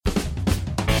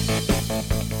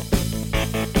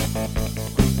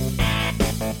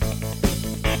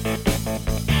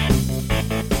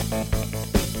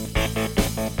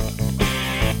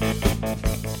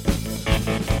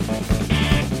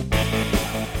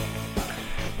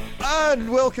And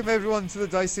welcome everyone to the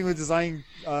Dicing with Design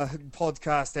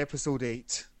podcast, episode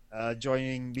 8.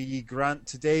 Joining me, Grant,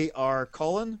 today are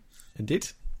Colin. Indeed.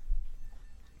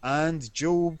 And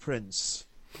Joe Prince.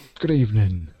 Good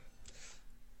evening.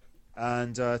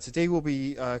 And today we'll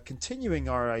be continuing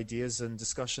our ideas and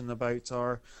discussion about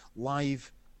our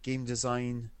live game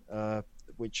design,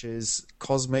 which is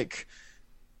Cosmic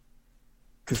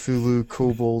Cthulhu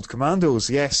Kobold Commandos.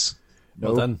 Yes.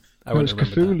 Well done. I it's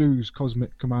Cthulhu's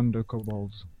Cosmic Commando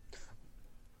Kobolds.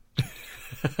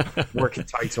 Working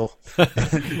title.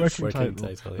 Working title.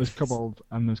 Yeah. There's Kobold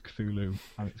and there's Cthulhu,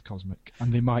 and it's Cosmic.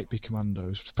 And they might be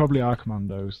commandos. Probably are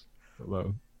commandos,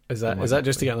 although. Is that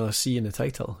just to get another C in the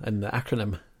title, in the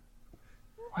acronym?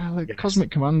 Well, yes. Cosmic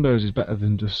Commandos is better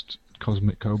than just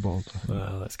Cosmic Kobold.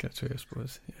 Well, that's kind of true, I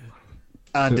suppose. Yeah.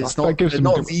 And so it's not, gives them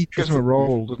a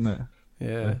role, doesn't it?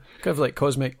 Yeah. Kind of like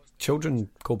Cosmic Children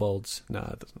Kobolds.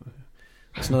 Nah, it doesn't.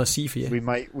 It's another C for you.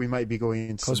 We might be going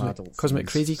into some adult Cosmic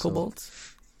things, Crazy so.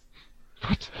 Kobolds?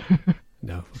 What?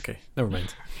 No, okay. Never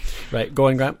mind. Right, go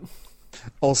on, Grant.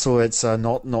 Also, it's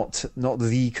not the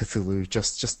Cthulhu,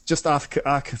 just a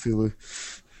Cthulhu.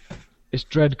 It's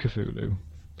Dread Cthulhu.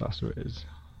 That's what it is.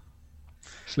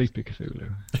 Sleepy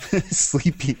Cthulhu.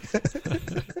 Sleepy.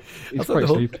 He's quite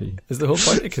sleepy. Is the whole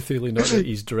point of Cthulhu not that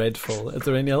he's dreadful? Is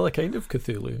there any other kind of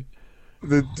Cthulhu?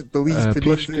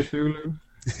 Plush Cthulhu.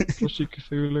 Plushy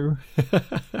Cthulhu.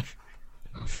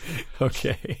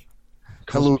 Okay.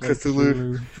 Hello,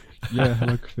 Cthulhu. Yeah,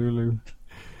 hello, Cthulhu.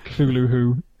 Cthulhu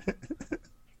Who.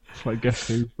 It's like Guess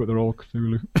Who, but they're all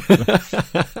Cthulhu.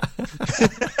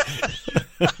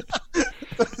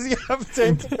 Does he have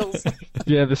tentacles?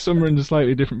 Yeah, the some are in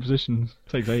slightly different positions.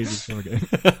 Takes ages to get.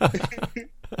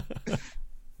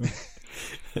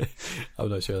 I'm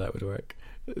not sure that would work.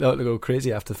 That would go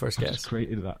crazy after the first I guess. just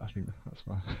created that, I think that's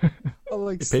why. I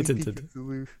like patented.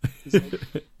 Cthulhu.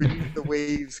 Like, beneath the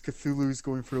waves, Cthulhu's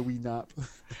going for a wee nap.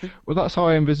 Well, that's how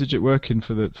I envisage it working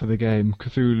for the game.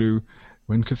 Cthulhu,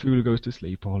 when Cthulhu goes to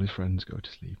sleep, all his friends go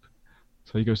to sleep.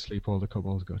 So he goes to sleep, all the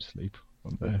kobolds go to sleep.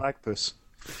 Bagpuss.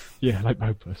 Yeah, like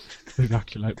Bagpuss.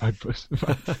 Exactly like Bagpuss.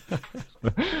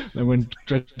 Then when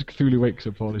Dread Cthulhu wakes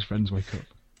up, all his friends wake up.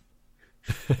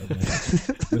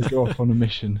 They go off on a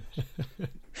mission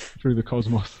through the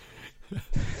cosmos.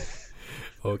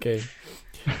 Okay.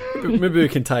 Maybe we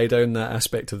can tie down that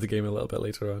aspect of the game a little bit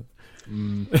later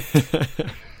on.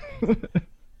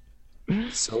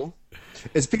 So,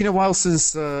 it's been a while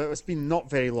since it's been not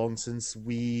very long since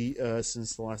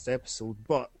since the last episode,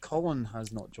 but Colin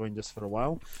has not joined us for a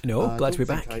while. No, glad to be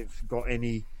back. I've got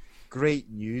any great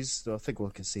news, so I think we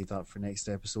can save that for next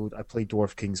episode. I played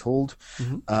Dwarf King's Hold.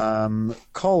 Mm-hmm.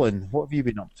 Colin, what have you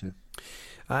been up to?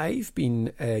 I've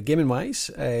been gaming wise.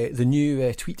 The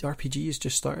new Tweet RPG has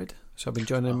just started, so I've been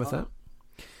joining in with that.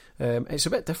 It's a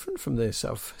bit different from the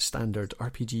sort of standard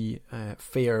RPG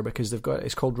fare because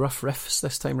it's called Rough Riffs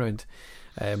this time round,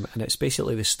 and it's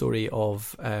basically the story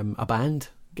of a band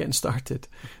getting started.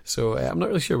 So I'm not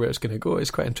really sure where it's going to go.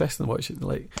 It's quite interesting watching,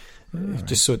 like it's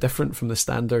just so different from the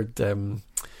standard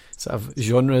sort of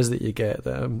genres that you get.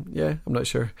 That, I'm not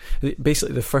sure.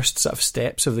 Basically, the first sort of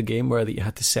steps of the game were that you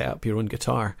had to set up your own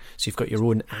guitar. So you've got your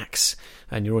own axe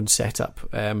and your own setup.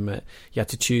 You had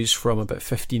to choose from about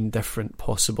 15 different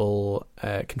possible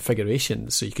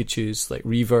configurations. So you could choose like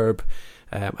reverb.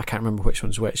 I can't remember which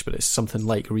one's which, but it's something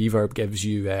like reverb gives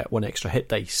you 1 extra hit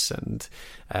dice, and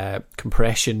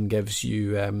compression gives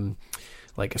you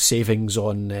like a savings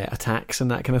on attacks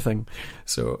and that kind of thing.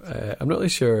 So I'm not really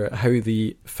sure how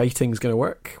the fighting's going to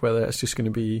work, whether it's just going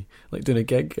to be like doing a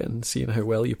gig and seeing how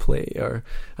well you play, or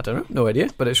I don't know, no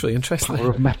idea, but it's really interesting. Power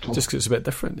of metal. Just because it's a bit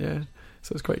different, yeah.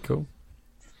 So it's quite cool.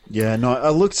 Yeah, no, I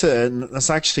looked at it, and that's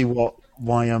actually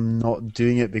why I'm not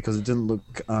doing it, because it didn't look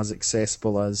as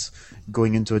accessible as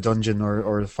going into a dungeon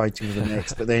or fighting with the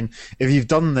next. But then, if you've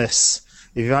done this,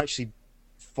 if you've actually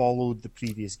followed the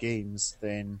previous games,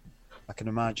 then I can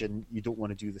imagine you don't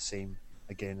want to do the same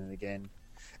again and again.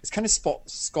 It's kind of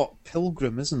Scott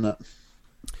Pilgrim, isn't it?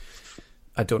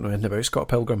 I don't know anything about Scott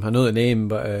Pilgrim. I know the name,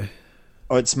 but...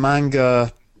 Oh, it's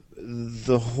manga.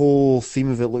 The whole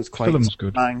theme of it looks quite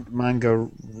good. Manga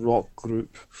rock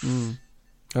group.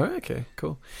 All right, okay,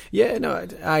 cool. Yeah, no,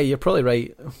 you're probably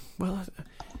right. Well,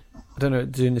 I don't know,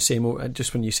 doing the same,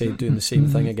 just when you say doing the same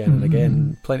thing again and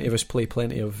again, plenty of us play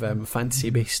plenty of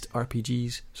fantasy-based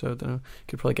RPGs, so I don't know,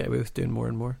 could probably get away with doing more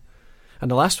and more. And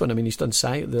the last one, I mean, he's done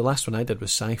the last one I did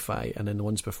was sci-fi, and then the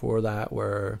ones before that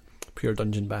were pure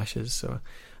dungeon bashes, so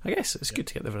I guess it's good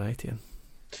to get the variety in.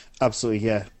 Absolutely,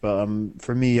 yeah. But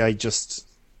for me, I just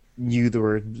knew there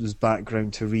was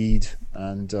background to read,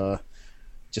 and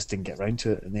just didn't get round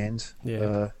to it in the end.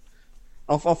 Yeah.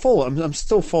 I'll follow. I'm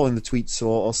still following the tweets,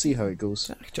 so I'll see how it goes.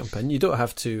 Jump in. You don't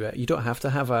have to. You don't have to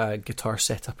have a guitar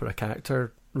setup or a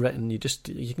character written. You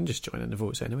can just join in the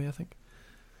votes anyway. I think.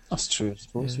 That's true, I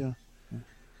suppose. Yeah.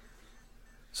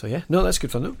 So yeah, no, that's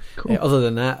good fun though. Cool. Other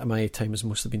than that, my time has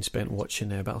mostly been spent watching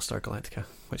Battlestar Galactica,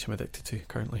 which I'm addicted to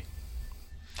currently.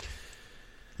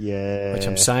 Yeah. Which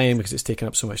I'm sighing because it's taken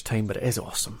up so much time, but it is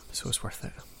awesome, so it's worth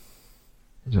it.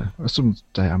 Yeah,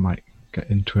 someday I might get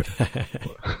into it.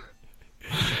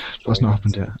 That's not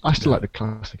happened yet. I still like the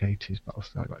classic 80s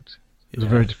Battlestar Galactica. It was a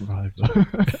very different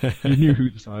vibe. You knew who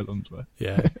the Cylons were.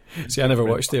 Yeah. See, I never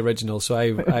watched the original, so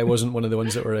I wasn't one of the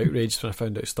ones that were outraged when I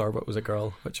found out Starbuck was a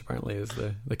girl, which apparently is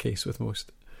the case with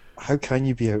most. How can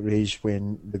you be outraged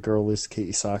when the girl is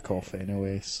Katie Sackhoff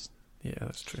anyways? Yeah,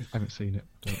 that's true. I haven't seen it.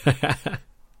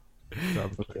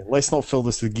 Okay, let's not fill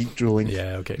this with geek drooling.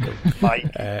 Yeah, okay, cool. Right.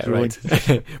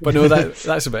 But no, that's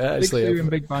about it, Big actually. Theory in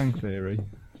Big Bang Theory.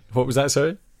 What was that,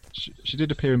 sorry? She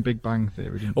did appear in Big Bang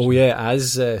Theory, didn't Oh she? yeah,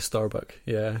 as Starbuck.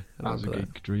 Yeah, I That was a remember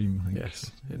geek dream, I think.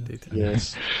 Yes, indeed.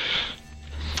 Yes.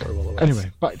 Anyway,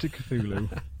 back to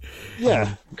Cthulhu.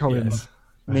 Yeah. Colin. Yes.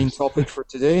 Main topic for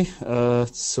today.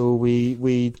 So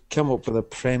we came up with a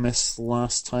premise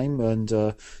last time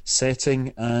and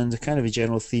setting and kind of a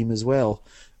general theme as well.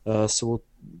 So we'll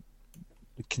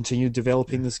continue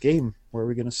developing this game. Where are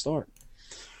we going to start?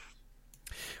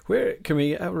 Where can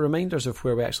we have reminders of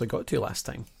where we actually got to last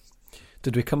time?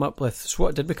 Did we come up with? So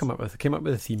what did we come up with? We came up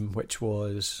with a theme which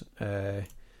was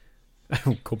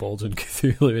kobolds and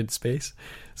Cthulhu in space.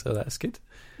 So that's good.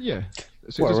 Yeah.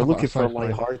 So Well, it does we're have looking that for a sci-fi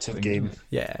light-hearted thing, game. doesn't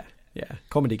it? Yeah,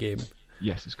 comedy game.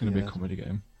 Yes, it's going to be Yeah. a comedy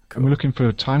game. Cool. And we're looking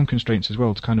for time constraints as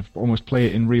well to kind of almost play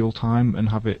it in real time and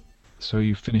have it so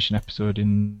you finish an episode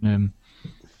in,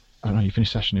 I don't know, you finish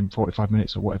a session in 45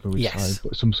 minutes or whatever we Yes. decide,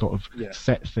 but some sort of Yeah.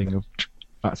 set thing of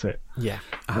that's it. Yeah,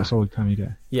 That's all the time you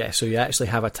get. yeah. So you actually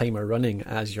have a timer running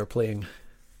as you're playing.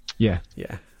 Yeah.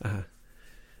 Yeah,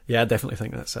 yeah. I definitely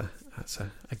think that's a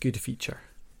good feature.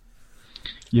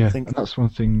 Yeah, think- and that's one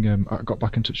thing I got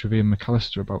back in touch with Ian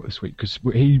McAllister about this week because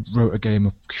he wrote a game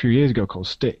a few years ago called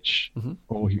Stitch,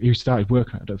 or he started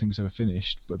working on it. I don't think it's ever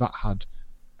finished, but that had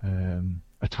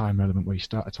a time element where you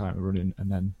start a timer running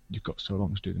and then you've got so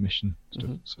long to do the mission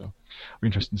stuff. So we're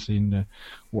interested in seeing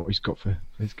what he's got for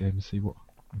his game and see what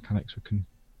mechanics we can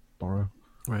borrow.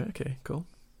 Right. Okay. Cool.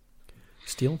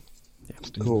 Steal.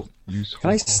 Steal, Cool. use. Can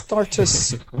I start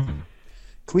us? Can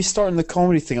we start on the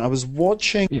comedy thing? I was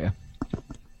watching Yeah.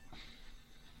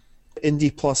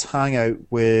 Indie Plus Hangout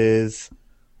with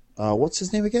what's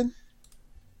his name again?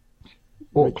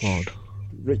 Oh, Claude.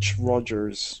 Rich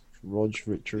Rogers.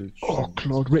 Richard. Oh,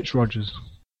 Claude. Rich Rogers.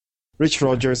 Rich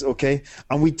Rogers, okay.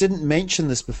 And we didn't mention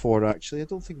this before, actually. I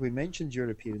don't think we mentioned your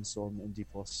appearance on Indie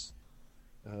Plus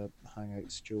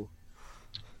Hangouts, Joe.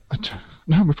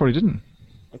 No, we probably didn't.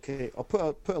 Okay, I'll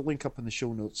put a link up in the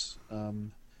show notes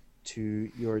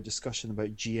to your discussion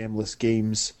about GM-less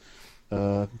games.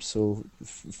 So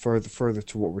further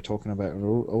to what we're talking about,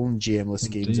 our own GM-less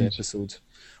games Indeed. episode,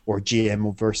 or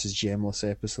GM versus GM-less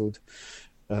episode.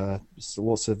 So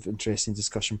lots of interesting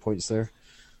discussion points there.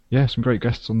 Yeah, some great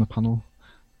guests on the panel.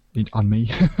 And me.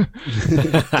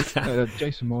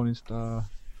 Jason Morningstar,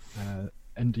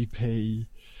 NDP,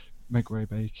 Meg Ray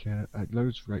Baker,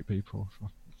 loads of great people.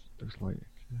 Looks like,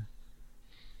 yeah.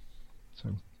 So,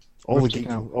 All Worth the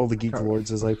checking out. all the geek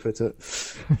lords, as I put it.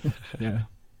 yeah,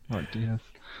 right, DS.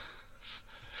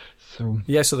 So,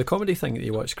 Yeah. So the comedy thing that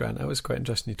you watched, Grant, that was quite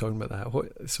interesting. You talking about that.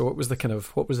 What was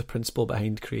the principle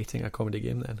behind creating a comedy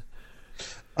game then?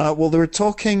 Well, they were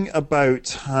talking about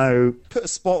how put a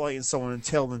spotlight on someone and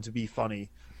tell them to be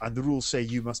funny, and the rules say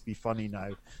you must be funny now.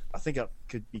 I think that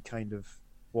could be kind of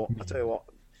what I tell you what.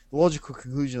 The logical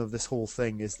conclusion of this whole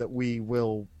thing is that we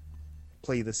will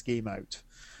play this game out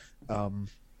and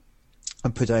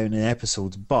put out an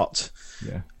episode, but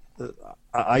yeah.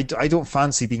 I don't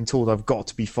fancy being told I've got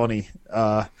to be funny.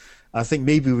 I think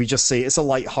maybe we just say it's a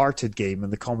light-hearted game,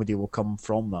 and the comedy will come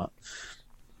from that.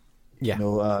 Yeah. You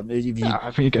know, if you, I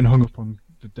think you're getting hung up on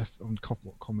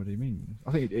what comedy means.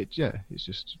 I think it's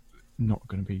just not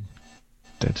going to be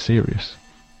dead serious.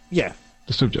 yeah,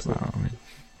 The subject matter, I mean.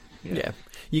 Yeah.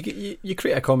 You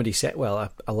create a comedy set,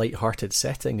 a light-hearted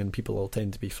setting, and people will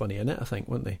tend to be funny in it, I think,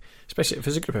 won't they? Especially if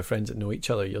there's a group of friends that know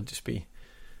each other, you'll just be,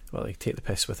 well, they take the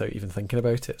piss without even thinking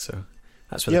about it. So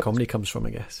that's where Yep. the comedy comes from, I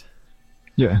guess.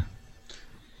 Yeah.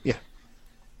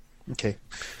 okay.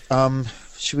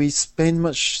 Should we spend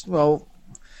much? Well,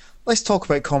 let's talk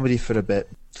about comedy for a bit.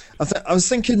 I was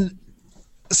thinking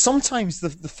sometimes the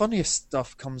funniest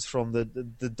stuff comes from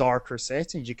the darker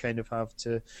settings you kind of have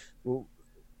to. Well,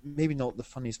 maybe not the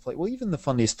funniest play. Well, even the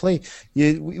funniest play.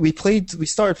 We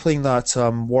started playing that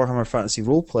Warhammer Fantasy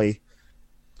Roleplay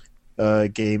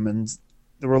game, and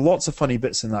there were lots of funny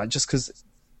bits in that, just because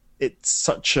it's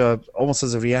such almost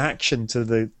as a reaction to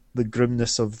the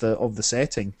grimness of the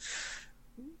setting,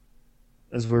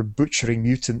 as we're butchering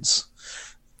mutants.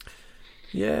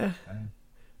 Yeah,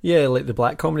 yeah, like the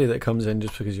black comedy that comes in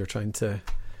just because you're trying to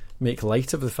make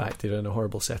light of the fact that you're in a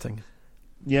horrible setting.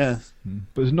 Yeah,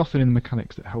 but there's nothing in the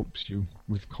mechanics that helps you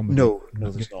with comedy. No,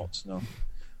 there's not. No,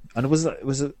 and was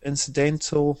it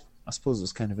incidental? I suppose it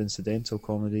was kind of incidental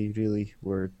comedy, really.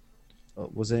 Where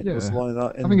was it? Yeah. Was a lot of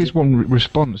that? I think it's one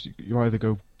response. You either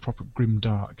go proper grim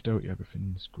dark, don't you?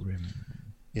 Everything's grim.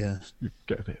 Yeah, You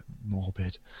get a bit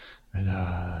morbid and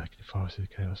force of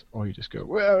chaos, or you just go,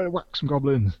 well, whack some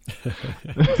goblins.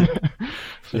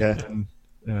 yeah.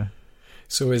 Yeah.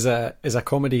 So is a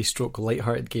comedy stroke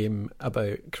lighthearted game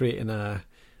about creating a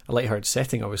lighthearted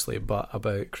setting, obviously, but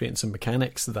about creating some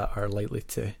mechanics that are likely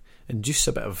to induce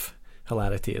a bit of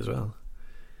hilarity as well,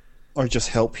 Or just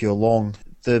help you along.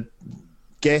 The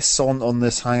guests on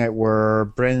this hangout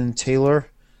were Brennan Taylor,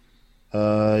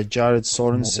 Jared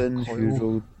Sorensen,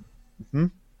 who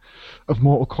wrote of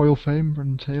Mortal Coil fame,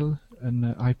 Brendan Taylor, and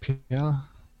IPR.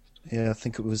 Yeah, I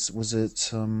think it was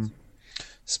it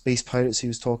Space Pirates he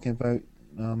was talking about.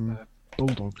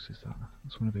 Bulldogs is that?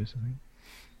 That's one of his, I think.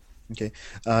 Okay,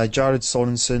 Jared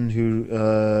Sorensen, who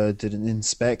did an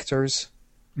Inspectors,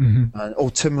 Mm-hmm.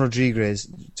 and Tim Rodriguez,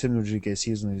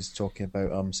 he was the one who was talking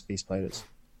about Space Pirates,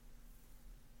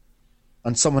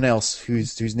 and someone else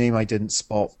whose name I didn't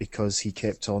spot because he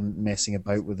kept on messing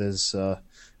about with the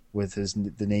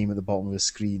name at the bottom of the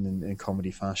screen in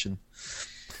comedy fashion.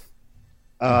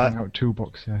 Hangout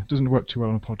Toolbox, yeah. It doesn't work too well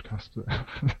on a podcast, but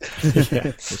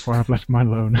that's why I've left mine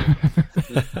alone.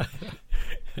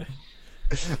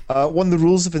 One of the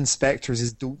rules of Inspectors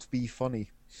is don't be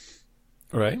funny.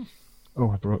 right? Oh,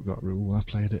 I broke that rule when I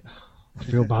played it. I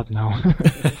feel bad now.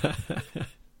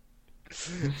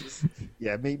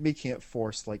 Yeah, making it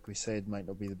forced, like we said, might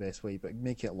not be the best way, but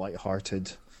making it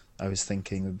light-hearted, I was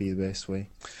thinking, would be the best way.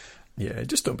 Yeah,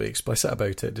 just don't be explicit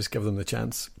about it. Just give them the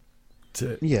chance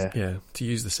to to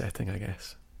use the setting, I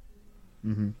guess.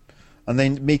 Mm-hmm. And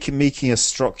then making a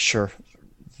structure.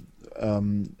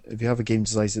 If you have a game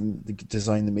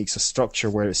design that makes a structure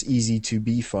where it's easy to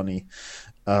be funny,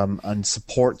 and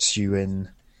supports you in,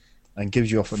 and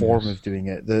gives you a form of doing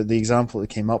it. The example that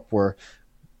came up were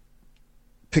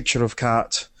picture of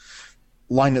cat,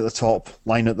 line at the top,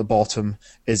 line at the bottom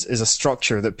is a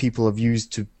structure that people have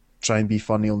used to try and be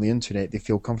funny on the internet. They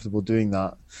feel comfortable doing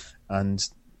that, and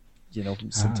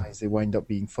sometimes they wind up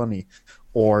being funny.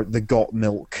 Or the got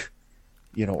milk,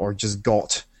 or just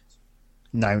got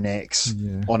noun X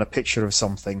on a picture of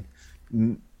something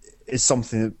is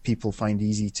something that people find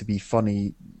easy to be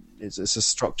funny. It's a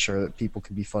structure that people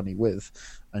can be funny with,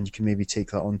 and you can maybe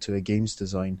take that onto a games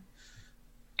design.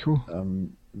 Cool.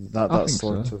 That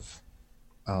sort of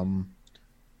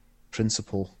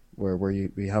principle where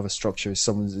you have a structure.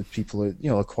 People,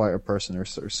 a quieter person or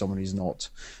someone who's not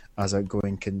as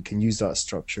outgoing can use that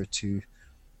structure to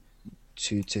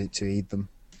aid them.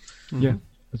 Yeah,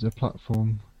 as a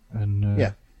platform,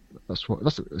 and that's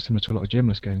similar to a lot of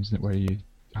gameless games, isn't it? Where you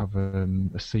have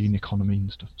a scene economy and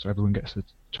stuff, so everyone gets a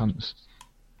chance.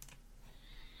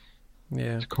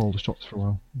 Yeah, to call the shots for a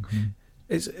while.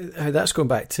 Mm-hmm. That's going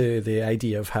back to the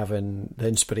idea of having the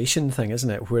inspiration thing, isn't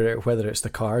it? Whether it's the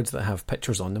cards that have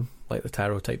pictures on them, like the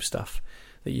tarot type stuff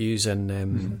that you use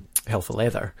in Hell for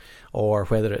Leather, or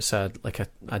whether it's a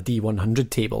D100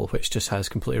 table which just has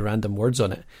completely random words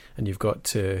on it, and you've got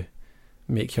to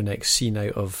make your next scene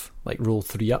out of, like, roll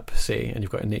 3 up, say, and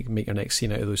you've got to make your next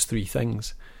scene out of those 3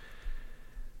 things.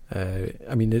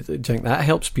 I mean, do you think that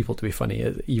helps people to be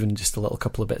funny, even just a little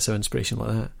couple of bits of inspiration like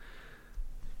that?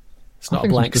 It's not a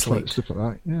blank slate. Stuff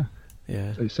like that,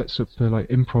 yeah. It sets up like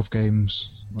improv games,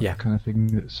 that kind of thing.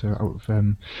 That's out of.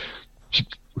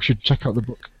 We should check out the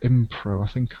book Impro. I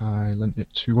think I lent it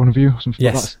to one of you. Or something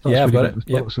yes, like that. I've got it.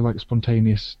 Yep. Lots of like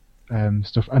spontaneous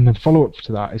stuff, and then follow up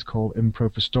to that is called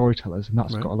Impro for Storytellers, and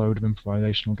that's got a load of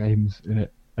improvisational games in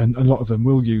it, and a lot of them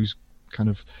will use kind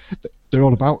of. They're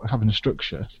all about having a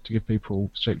structure to give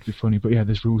people shape to be funny, but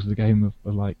there's rules of the game of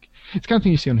like it's the kind of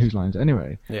thing you see on Whose Lines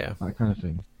anyway. Yeah, that kind of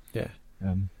thing. Yeah.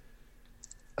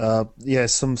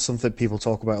 Something people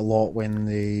talk about a lot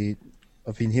when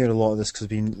I've been hearing a lot of this because I've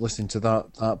been listening to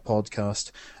that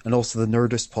podcast, and also the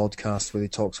Nerdist podcast where they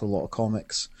talk to a lot of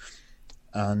comics,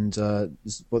 and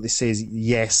what they say is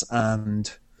yes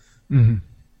and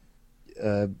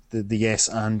the yes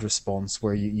and response,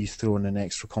 where you throw in an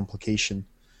extra complication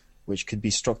which could be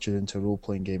structured into a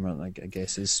role-playing game, and I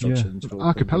guess is structured into role-playing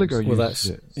Archipelago games. Well, that's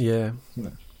uses it. yeah.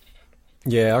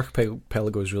 Yeah,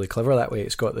 Archipelago is really clever that way.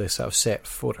 It's got this sort of set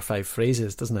 4 or 5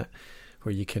 phrases, doesn't it,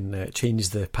 where you can change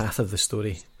the path of the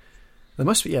story. There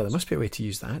must be a way to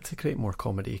use that to create more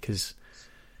comedy, because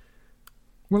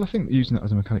Well, I think using that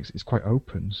as a mechanic is quite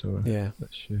open, so yeah.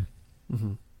 that's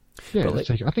Mm-hmm. yeah. But Let's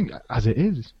take it. I think as it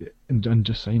is, and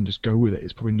just saying, just go with it.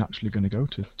 It's probably naturally going to go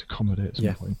to comedy at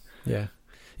some point. Yeah.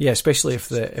 Yeah, especially if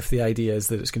the idea is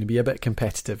that it's going to be a bit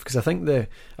competitive, because I think the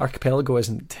Archipelago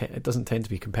it doesn't tend to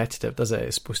be competitive, does it?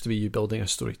 It's supposed to be you building a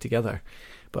story together.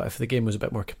 But if the game was a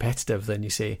bit more competitive, then you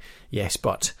say yes,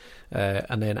 but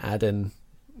and then add in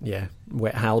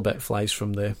wet halibut flies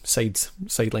from the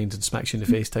sidelines and smacks you in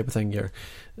the face type of thing. You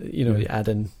add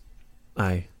in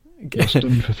You're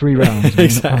stunned for 3 rounds.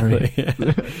 Exactly. Yeah.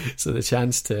 So the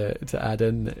chance to add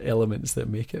in elements that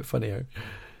make it funnier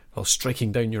while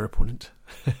striking down your opponent.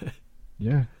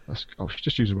 Yeah, I should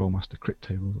just use a Rollmaster crit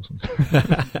tables or something.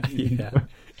 Yeah.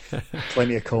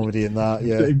 Plenty of comedy in that,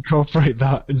 yeah. To incorporate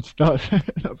that and start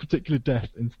that particular death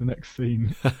into the next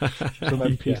scene. Some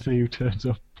NPC who turns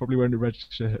up, probably wearing a red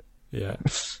shirt. Yeah.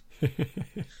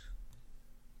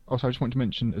 Also, I just want to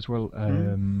mention as well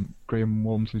Graham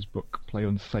Walmsley's book Play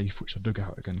Unsafe, which I dug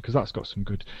out again, because that's got some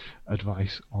good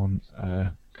advice on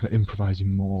kind of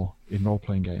improvising more in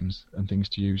role-playing games and things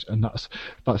to use, and that's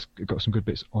got some good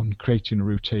bits on creating a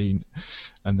routine,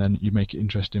 and then you make it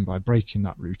interesting by breaking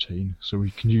that routine, so we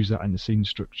can use that in the scene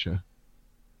structure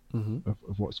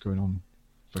of what's going on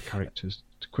for characters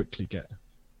to quickly get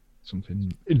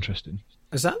something interesting.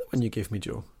 Is that the one you gave me,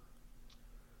 Joe?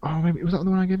 Oh, maybe was that the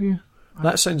one I gave you?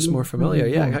 That sounds more familiar,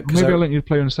 yeah. Maybe I let you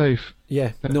play Unsafe.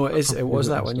 Yeah, no, it is. It was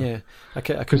that one, yeah. I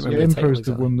couldn't remember the title Impro's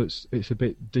exactly. the one it's a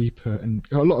bit deeper, and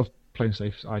a lot of Play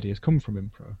Unsafe ideas come from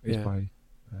Impro.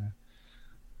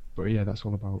 But yeah, that's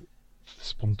all about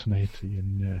spontaneity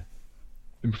and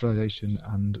improvisation,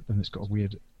 and then it's got a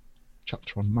weird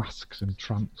chapter on masks and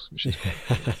trance, which is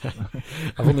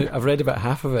quite I've read about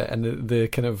half of it, and the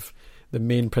kind of the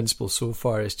main principle so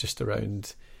far is just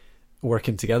around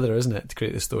working together, isn't it, to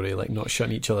create the story, like not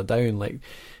shutting each other down, like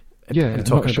and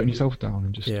not shutting yourself down,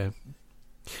 and just go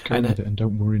with it, and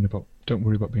don't worry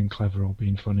about being clever or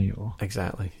being funny or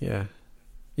exactly,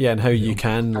 and how you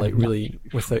can like really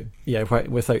without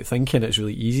thinking, it's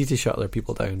really easy to shut other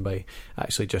people down by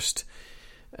actually just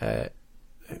just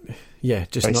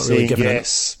by not really giving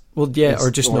yes. or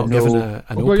just not no. giving an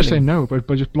opening. By just saying no,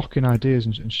 by just blocking ideas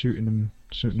and shooting them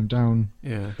down.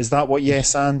 Yeah, Is that what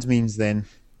yes and means then?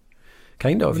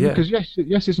 kind of, yeah. Because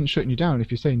yes isn't shutting you down. If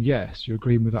you're saying yes, you're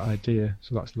agreeing with that idea,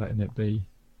 so that's letting it be.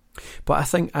 But I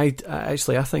think I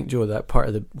think, Joe, that part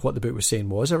of what the book was saying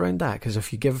was around that, because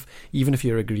even if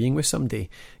you're agreeing with somebody,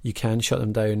 you can shut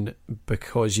them down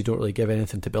because you don't really give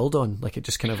anything to build on. Like it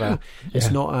just kind of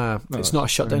it's not a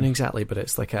shutdown exactly, but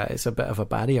it's like it's a bit of a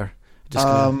barrier. Just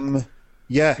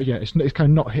yeah, it's kind of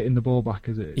not hitting the ball back,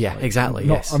 is it? Yeah, like, exactly.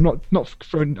 Yes, I'm not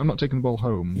taking the ball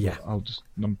home. Yeah, I'm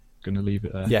going to leave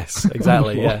it there. Yes,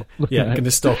 exactly. Yeah, going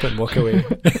to stop it and walk away.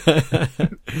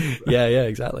 yeah,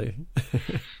 exactly.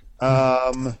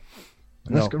 Let's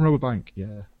go and rob a bank.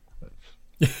 Yeah,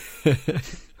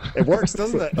 it works,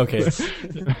 doesn't it? Okay.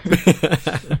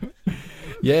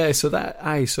 Yeah, so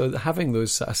having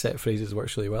those sort of set phrases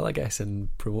works really well, I guess, in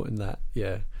promoting that.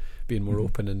 Yeah, being more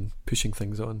open and pushing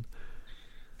things on.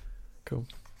 Cool.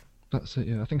 That's it.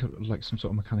 Yeah, I think I'd like some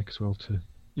sort of mechanic as well to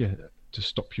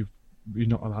stop you. You're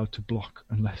not allowed to block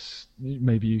unless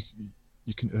maybe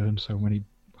you can earn so many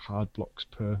hard blocks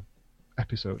per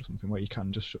episode or something, where you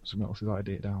can just shut someone else's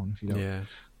idea down if you don't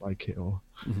like it or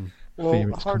fear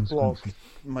its hard block consequences.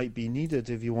 might be needed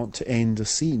if you want to end a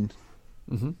scene.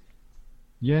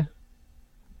 Yeah.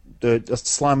 The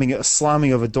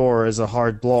slamming of a door is a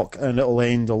hard block, and it'll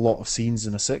end a lot of scenes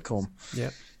in a sitcom. Yeah.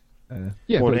 But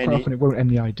quite often it won't end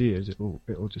the ideas.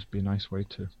 It'll just be a nice way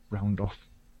to round off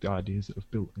the ideas that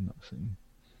have built in that scene.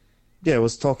 Yeah, we're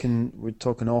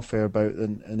talking off air about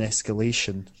an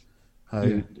escalation. How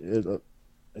it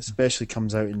especially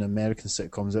comes out in American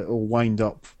sitcoms. It'll wind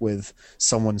up with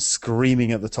someone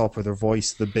screaming at the top of their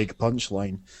voice the big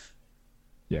punchline.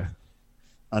 Yeah,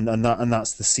 and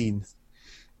that's the scene.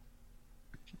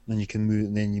 Then you can move.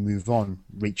 And then you move on.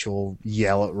 Rachel will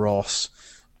yell at Ross,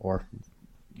 or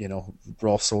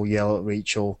Ross will yell at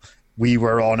Rachel. We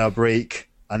were on a break.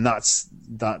 And that's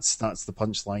the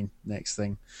punchline. Next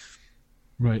thing,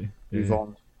 right? Move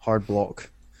on. Hard block.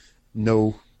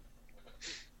 No.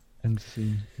 End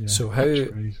scene. Yeah, so how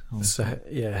do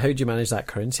you manage that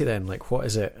currency then? Like, what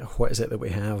is it that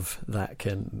we have that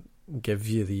can give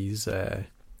you these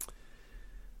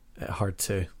hard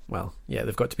to. Well, yeah,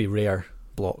 they've got to be rare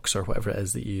blocks or whatever it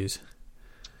is that you use.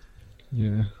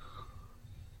 Yeah.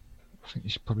 I think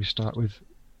you should probably start with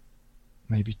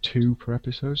maybe 2 per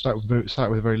episode. Start with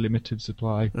a very limited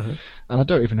supply, and I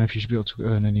don't even know if you should be able to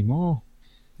earn any more.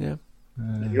 Yeah.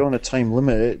 If you're on a time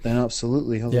limit, then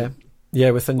absolutely.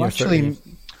 Yeah, within your 30.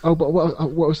 Oh, but what I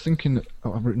was thinking,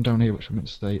 I've written down here, which I meant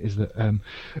to say, is that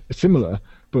similar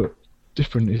but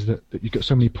different is that you've got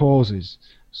so many pauses.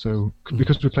 So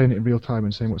because we're playing it in real time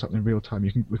and saying what's happening in real time,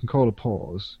 we can call a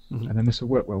pause, and then this will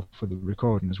work well for the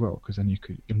recording as well, because then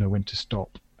you'll know when to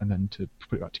stop and then to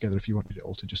put it back together if you wanted it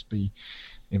all to just be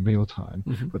in real time.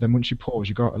 But then once you pause,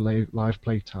 you got a live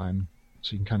play time,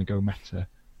 so you can kind of go meta,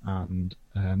 and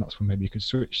that's when maybe you could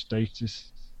switch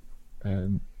status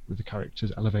with the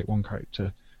characters, elevate one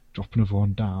character, drop another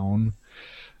one down.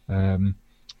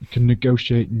 You can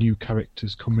negotiate new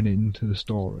characters coming into the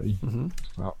story.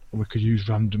 We could use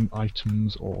random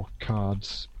items or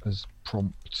cards as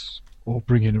prompts, or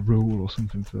bring in a rule or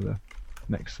something for the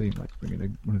next scene, like bring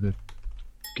in one of the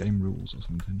game rules or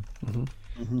something.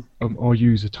 Or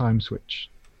use a time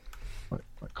switch,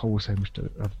 like Cole was saying, we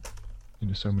should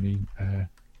have so many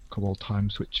Cobalt time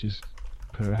switches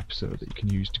per episode that you can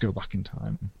use to go back in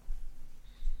time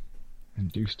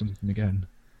and do something again.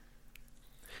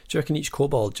 Do you reckon each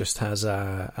kobold just has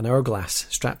an hourglass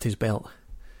strapped to his belt,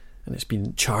 and it's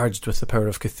been charged with the power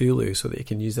of Cthulhu so that he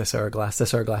can use this hourglass?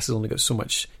 This hourglass has only got so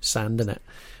much sand in it,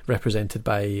 represented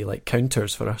by like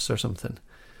counters for us or something.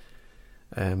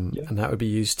 And that would be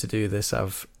used to do this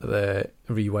of the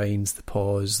rewinds, the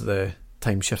pause, the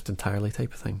time shift entirely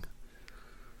type of thing.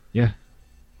 Yeah.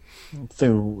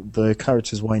 The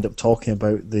characters wind up talking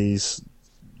about these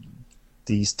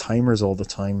timers all the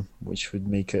time, which would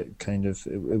make it kind of,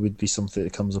 it would be something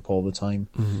that comes up all the time.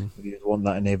 You'd want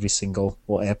that in every single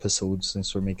episode,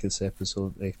 since we're making this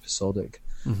episode episodic.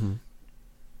 I think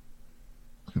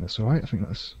that's all right. I think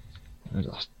that's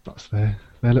their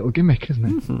little gimmick, isn't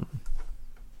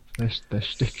it? Their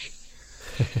shtick.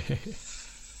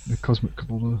 The cosmic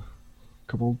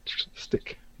kobold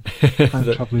stick.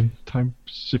 Time traveling, time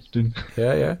shifting.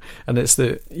 Yeah, and it's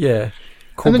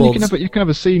and then you can have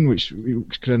a scene which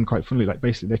could end quite funnily. Like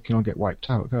basically, they can all get wiped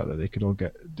out, can't they? They could all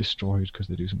get destroyed because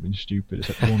they do something stupid.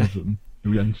 Except one of them,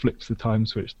 who then flips the time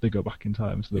switch. They go back in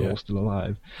time, so they're all still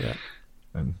alive. Yeah.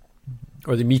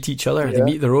 Or they meet each other. Yeah.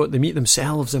 They meet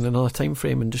themselves in another time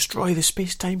frame and destroy the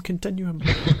space-time continuum,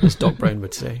 as Doc Brown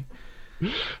would say.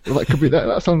 Well, that could be that.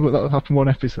 That sounds like that would happen one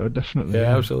episode, definitely.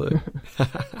 Yeah, absolutely.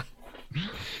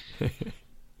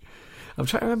 I'm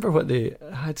trying to remember what they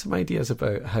had some ideas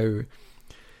about how.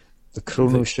 The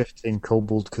chrono shifting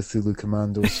kobold Cthulhu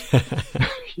commandos.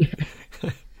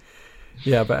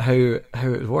 Yeah, but how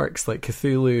it works, like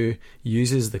Cthulhu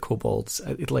uses the kobolds.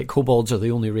 Like kobolds are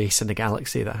the only race in the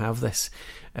galaxy that have this,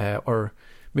 or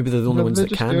maybe they're the only ones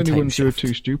that can. They're the only ones who are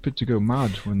too stupid to go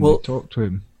mad when they talk to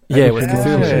him. Yeah, with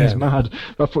Cthulhu, he's mad.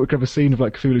 I thought we could have a scene of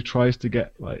like Cthulhu tries to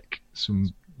get like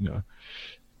some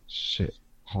shit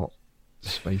hot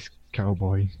space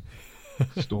cowboy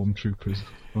stormtroopers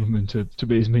on them to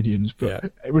be his minions,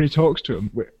 but when he talks to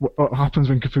them, what happens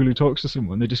when Cthulhu talks to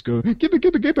someone? They just go gibba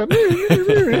gibba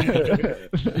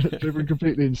gibba, driven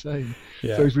completely insane.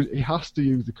 So he has to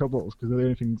use the kobolds because they're the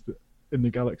only things that in the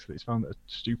galaxy that he's found that are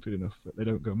stupid enough that they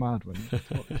don't go mad when he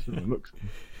talks to them and looks at them.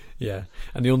 Yeah,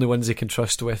 and the only ones he can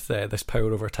trust with this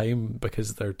power over time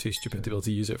because they're too stupid to be able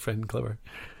to use it for anything clever.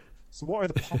 So what are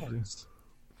the parts?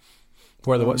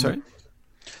 What are the what? Sorry.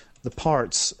 The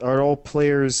parts are all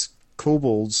players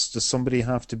kobolds. Does somebody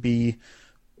have to be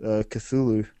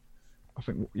Cthulhu? I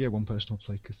think one person will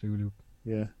play Cthulhu.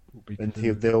 Yeah, and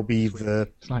they'll be the.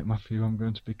 It's like Matthew. I'm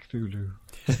going to be Cthulhu.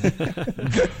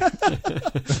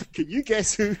 Can you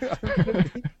guess who?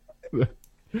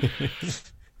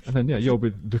 And then you'll be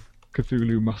the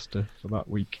Cthulhu master for that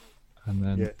week, and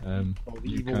then the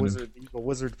evil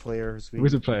wizard players.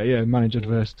 Wizard player, manage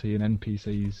adversity and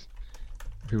NPCs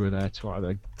who are there to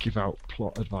either give out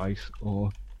plot advice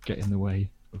or get in the way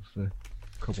of the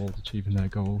kobolds achieving their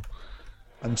goal.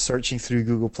 I'm searching through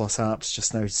Google Plus apps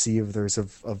just now to see if there's a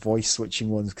voice switching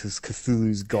one, because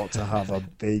Cthulhu's got to have a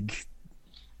big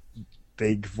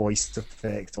voice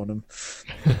effect on him.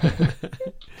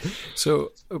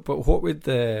 So, but what would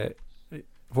the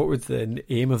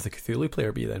aim of the Cthulhu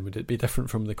player be then? Would it be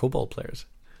different from the kobold players?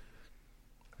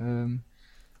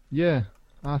 Yeah,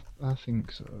 I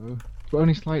think so. But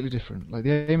only slightly different. Like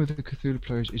the aim of the Cthulhu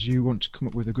players is you want to come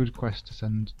up with a good quest to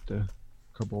send the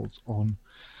kobolds on,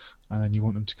 and then you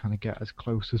want them to kind of get as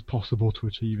close as possible to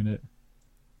achieving it.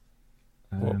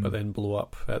 But then blow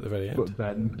up at the very end. But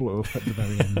then blow up at the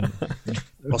very end.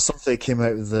 Well, something that came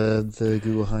out of the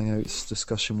Google Hangouts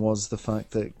discussion was the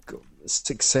fact that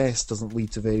success doesn't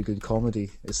lead to very good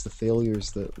comedy. It's the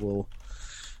failures that will,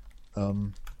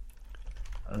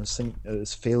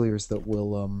 it's failures that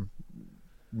will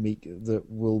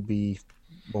be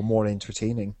more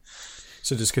entertaining.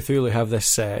 So does Cthulhu have this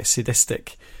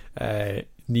sadistic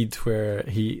need where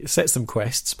he sets them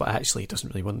quests, but actually he doesn't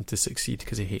really want them to succeed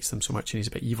because he hates them so much and he's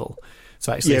a bit evil?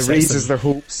 So actually, raises their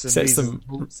hopes and sets raises them.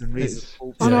 hopes and raises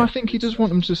hopes. Oh, no, I think he does want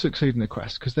them to succeed in the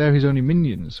quest because they're his only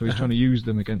minions, so he's trying to use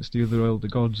them against the other elder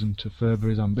gods and to further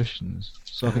his ambitions.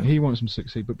 So I think he wants them to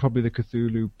succeed, but probably the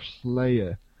Cthulhu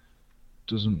player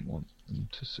doesn't want them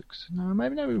to succeed. No,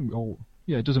 maybe no.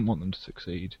 Doesn't want them to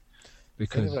succeed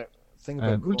because.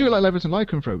 We'll do it like Levitt and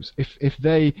Lycanthropes. If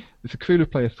the Cthulhu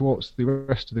player thwarts the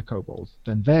rest of the kobolds,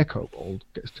 then their kobold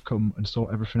gets to come and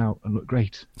sort everything out and look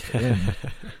great.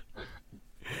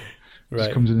 Right.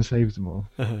 Just comes in and saves them all.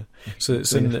 So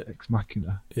it's in the Ex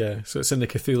Machina. Yeah, so it's in the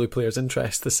Cthulhu player's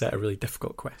interest to set a really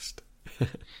difficult quest.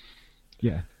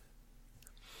 Yeah,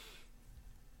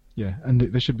 and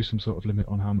there should be some sort of limit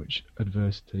on how much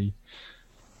adversity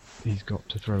he's got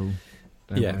to throw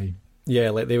their way.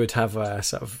 Yeah, like they would have a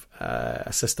sort of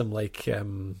a system like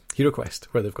HeroQuest,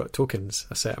 where they've got tokens,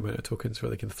 a set amount of tokens where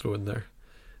they can throw in their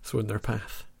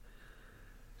path.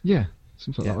 Yeah,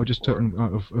 something like that. Or just certain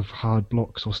out of hard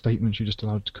blocks or statements you're just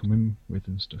allowed to come in with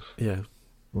and stuff. Yeah.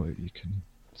 Well, you can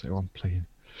say, "Oh, I'm playing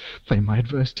my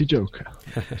adversity joker."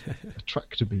 A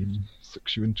tractor beam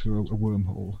sucks you into a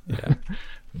wormhole. Yeah.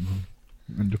 And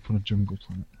you end up on a jungle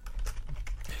planet.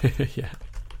 Yeah.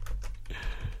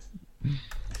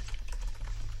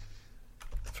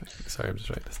 Sorry, I'm just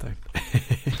writing this down.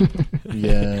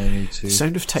 Yeah, me too.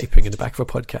 Sound of typing in the back of a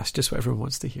podcast, just what everyone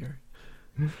wants to hear.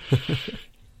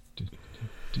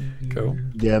 Cool.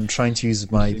 Yeah, I'm trying to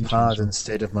use my pad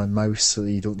instead of my mouse so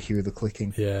that you don't hear the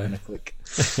clicking. Yeah. When I click.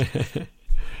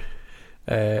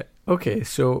 Okay,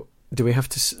 so do we have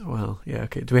to?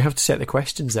 Do we have to set the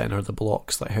questions then, or the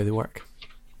blocks, like how they work,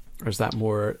 or is that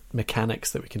more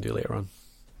mechanics that we can do later on?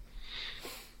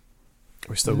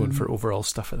 We're still going for overall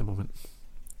stuff at the moment.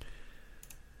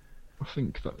 I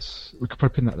think we could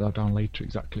probably pin that down later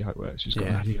exactly how it works. You've got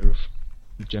an Yeah. idea of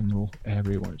the general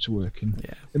area you want it to work in.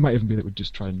 Yeah. It might even be that we'd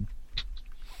just try and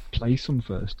play some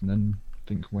first and then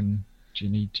think when do you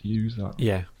need to use that.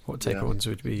 Yeah, what type of ones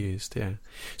would be used? Yeah.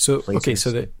 So Places. okay, so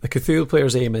the Cthulhu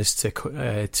player's aim is to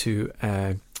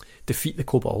defeat the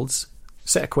kobolds,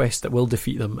 set a quest that will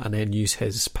defeat them, and then use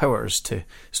his powers to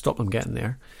stop them getting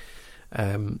there.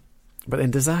 But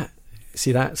then does that?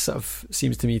 See, that sort of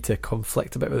seems to me to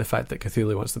conflict a bit with the fact that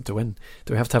Cthulhu wants them to win.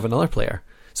 Do we have to have another player?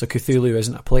 So Cthulhu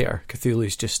isn't a player.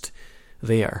 Cthulhu's just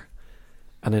there.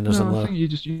 And then there's I another. think you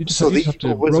just So have to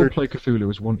the wizard- roleplay Cthulhu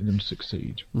as wanting them to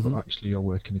succeed, but actually you're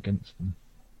working against them.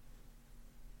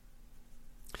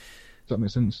 Does that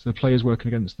make sense? The player's working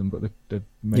against them, but the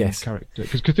main character...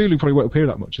 Because Cthulhu probably won't appear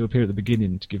that much. He'll appear at the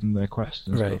beginning to give them their quest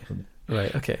and stuff. And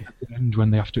Right, okay. at the end,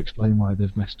 when they have to explain why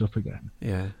they've messed up again,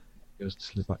 Yeah. he goes to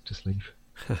slip back to sleep.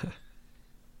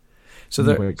 So And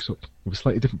there. he wakes up with a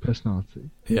slightly different personality.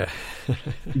 Yeah.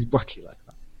 He's wacky like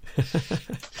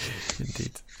that.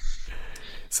 Indeed.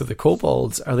 So the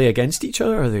kobolds, are they against each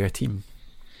other or are they a team?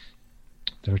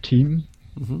 They're a team,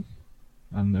 Mm-hmm.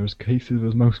 and there's cases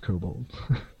of most kobolds.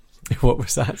 What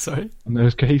was that, sorry? And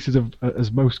there's cases of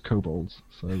as most kobolds,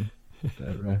 so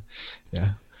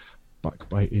they're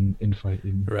backbiting,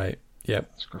 infighting, Right,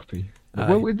 yep. scrappy.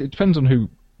 Well, it depends on who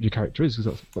your character is,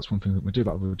 because that's one thing that we do.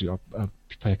 That we do a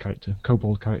player character,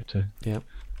 kobold character, Yep.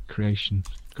 creation,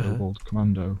 kobold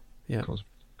commando, Yep.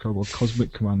 kobold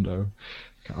cosmic commando.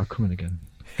 I'll come in again.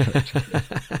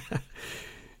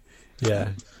 Yeah.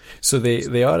 So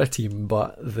they are a team,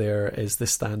 but there is the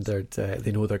standard.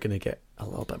 They know they're going to get a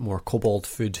little bit more kobold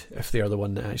food if they are the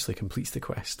one that actually completes the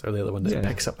quest, or they're the one that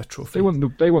picks up the trophy. They want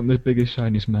the biggest,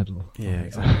 shiniest medal. Yeah,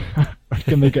 exactly.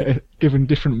 Can they get given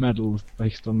different medals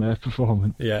based on their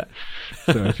performance? Yeah.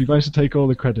 So if you manage to take all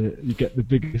the credit, you get the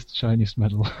biggest, shiniest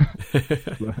medal.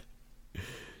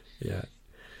 Yeah.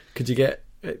 Could you get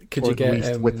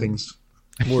whippings?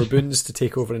 more boons to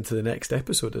take over into the next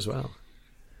episode as well?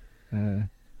 It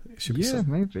should be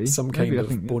maybe some kind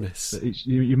of bonus.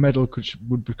 Your medal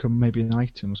would become maybe an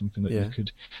item or something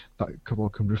that that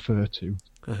kobold can refer to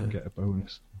and get a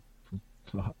bonus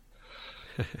for that.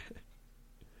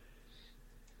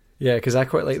 Yeah, because I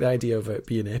quite like the idea of it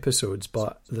being episodes,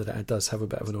 but that it does have a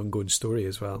bit of an ongoing story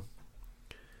as well.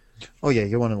 Oh yeah,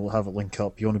 you want to have it link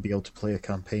up. You want to be able to play a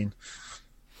campaign.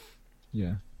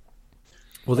 Yeah.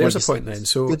 Well, there's a point then.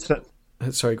 So,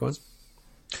 sorry, go on.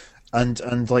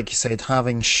 and like you said,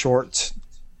 having short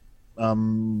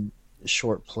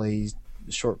play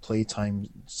time,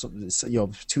 so,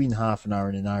 between half an hour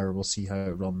and an hour, we'll see how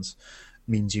it runs,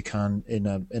 means you can in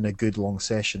a good long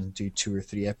session do 2 or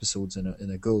 3 episodes in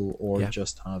a go, or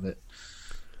just have it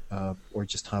a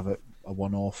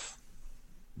one-off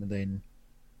and then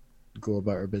go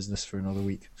about our business for another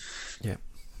week. Yeah,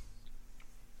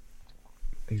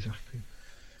 exactly.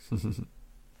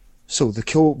 So the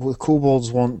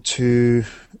kobolds want to,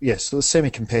 so it's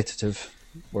semi-competitive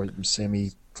or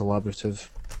semi-collaborative.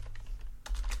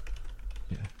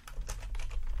 Yeah,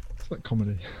 it's like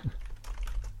comedy.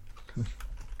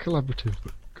 Collaborative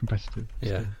but competitive.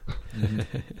 Yeah.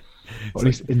 Or at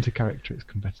least inter-character it's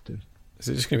competitive. Is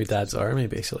it just going to be Dad's army,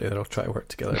 basically? They're all trying to work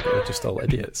together, but they're just all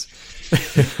idiots.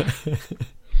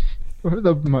 Well,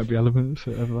 there might be elements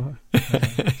of that.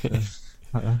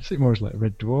 I see it more as like a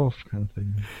Red Dwarf kind of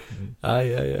thing.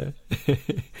 Yeah.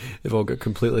 They've all got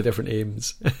completely different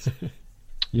aims.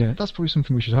 Yeah, that's probably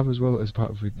something we should have as well as part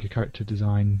of your character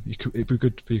design. It'd be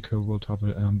good for your kobold to have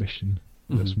an ambition,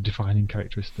 some defining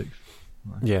characteristics.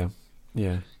 Yeah.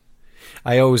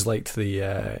 I always liked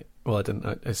the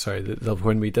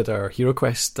when we did our Hero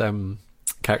Quest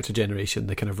character generation,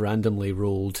 they kind of randomly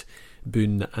rolled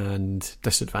boon and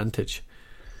disadvantage.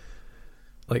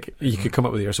 Like, you could come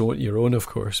up with your own, of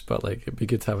course, but like it'd be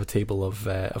good to have a table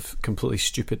of completely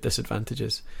stupid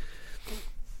disadvantages.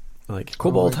 Like,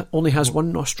 kobold only has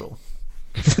one nostril.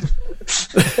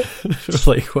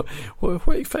 Like,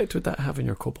 what effect would that have in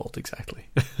your kobold exactly?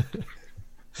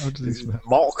 How does he smell?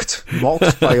 Mocked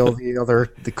by all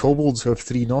the kobolds who have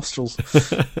 3 nostrils.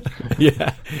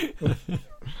 Yeah.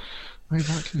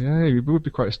 Exactly. Yeah, it would be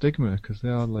quite a stigma because they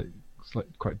are like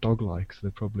quite dog-like, so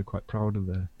they're probably quite proud of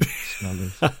their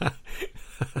smellers.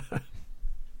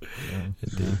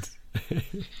 Indeed.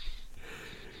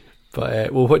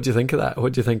 But what do you think of that?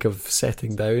 What do you think of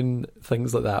setting down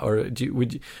things like that? Or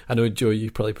I know, Joe,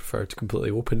 you probably prefer to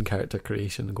completely open character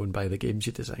creation and go and buy the games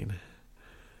you design.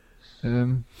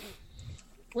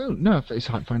 Well, no, it's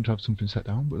fine to have something set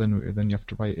down, but then you have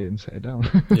to write it and set it down.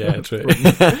 Yeah, true.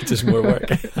 Just more work.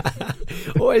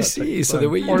 Oh, I see. So the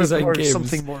way you design games,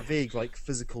 something more vague like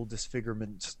physical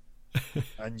disfigurement,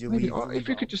 and you leave. If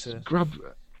you could just grab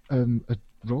a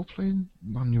role-playing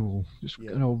manual, just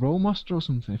Rollmaster or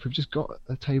something. If we've just got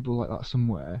a table like that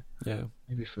somewhere,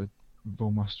 maybe for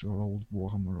Rollmaster or Old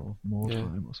Warhammer or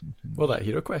Wartime or something. Well, that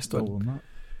Hero Quest one.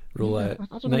 I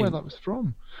don't know where that was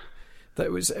from. It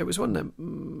was one that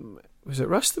was it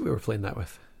Russ that we were playing that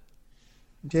with.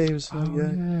 Yeah, he was.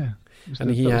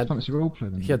 And he had fancy role play.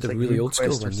 He had the really old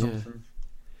school one,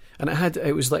 and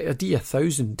it was like a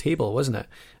D1000 table, wasn't it?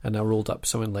 And I rolled up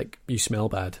someone like "You smell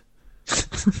bad."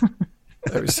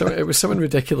 It was someone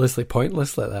ridiculously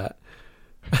pointless like that.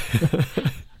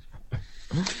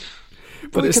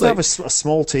 But we could have a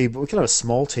small table. We could have a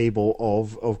small table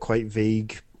of quite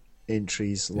vague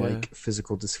entries like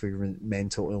physical disfigurement,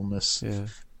 mental illness,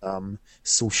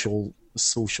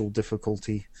 social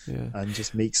difficulty, and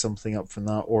just make something up from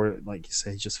that, or like you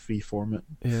say, just freeform it.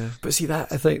 Yeah, but see,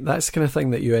 that I think that's the kind of thing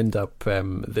that you end up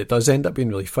that does end up being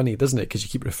really funny, doesn't it? Because you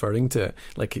keep referring to it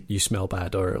like "you smell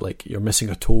bad" or like you're missing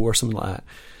a toe or something like that,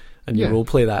 and you role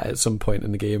play that at some point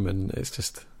in the game, and it's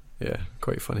just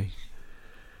quite funny.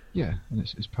 Yeah, and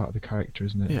it's part of the character,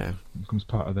 isn't it? Yeah, it becomes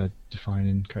part of their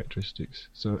defining characteristics.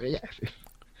 So if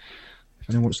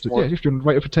anyone wants to, if you want to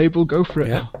write up a table, go for it.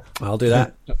 Yeah, I'll do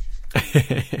that.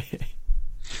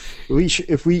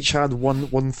 If we each had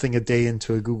one thing a day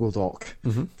into a Google Doc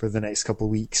for the next couple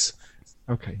of weeks,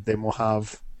 then we'll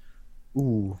have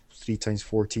 3 times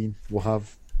 14. We'll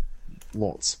have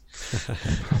lots.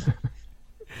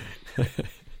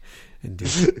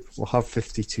 Indeed, we'll have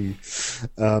 52.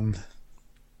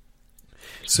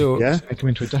 So make them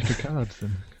into a deck of cards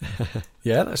then.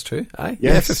 Yeah, that's true. Aye,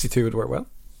 yes. 52 would work well.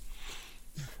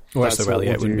 Well,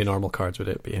 it wouldn't be normal cards, would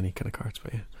it? Be any kind of cards,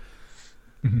 but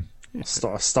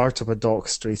start up a doc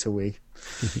straight away.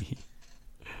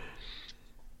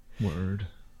 Word.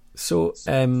 So,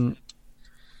 I'm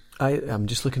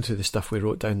just looking through the stuff we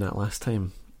wrote down that last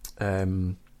time.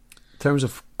 In terms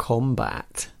of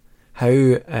combat, how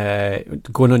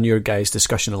going on your guys'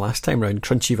 discussion the last time around,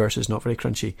 crunchy versus not very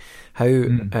crunchy,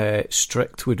 how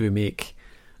strict would we make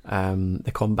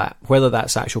the combat, whether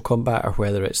that's actual combat or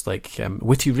whether it's like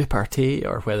witty repartee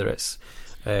or whether it's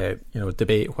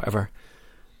debate, whatever.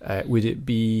 Would it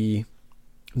be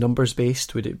numbers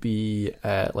based? Would it be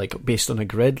like based on a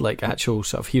grid, like actual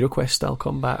sort of Hero Quest style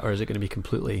combat, or is it going to be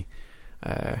completely?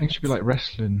 I think it should be like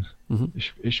wrestling.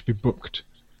 It should be booked.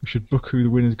 We should book who the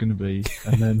winner's going to be,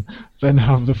 and then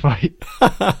have the fight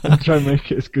and try and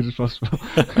make it as good as possible.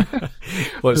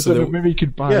 Maybe you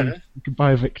could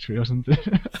buy a victory or something.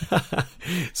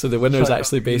 So the winner is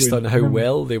actually based on how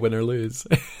well they win or lose.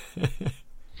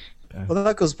 Well,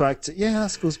 that goes back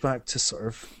to sort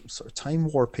of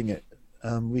time warping it.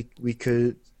 We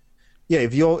could,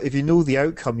 if you know the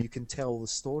outcome, you can tell the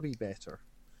story better.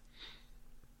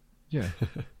 Yeah.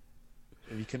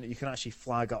 You can actually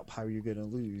flag up how you're going to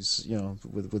lose,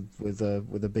 with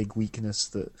a big weakness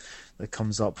that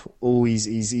comes up. Oh,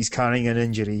 he's carrying an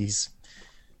injury. He's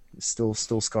still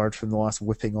scarred from the last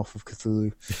whipping off of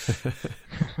Cthulhu.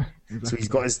 Exactly. So he's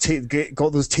got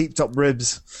got those taped up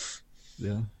ribs.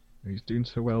 Yeah, he's doing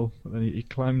so well, but then he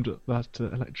climbed up that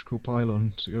electrical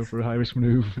pylon to go for a high risk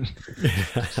maneuver.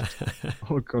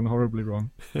 All gone horribly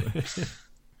wrong.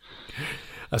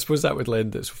 I suppose that would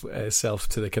lend itself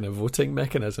to the kind of voting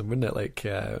mechanism, wouldn't it? Like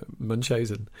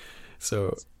Munchausen.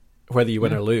 So whether you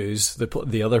win or lose,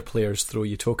 the other players throw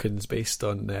you tokens based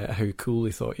on how cool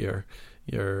they thought your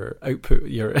output,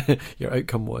 your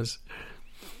outcome was.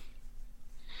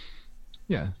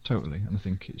 Yeah, totally. And I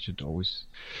think it should always,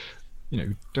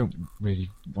 don't really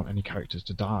want any characters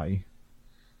to die.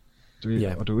 Do we?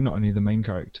 Yeah. Or do we? Not any of the main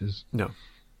characters. No.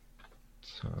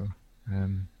 So,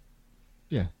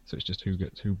 so it's just who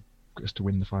gets to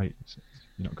win the fight.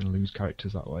 You're not going to lose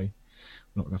characters that way. You're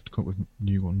not going to have to come up with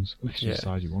new ones unless you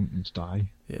decide you want them to die.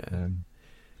 Yeah.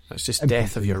 That's just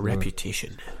death of your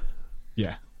reputation.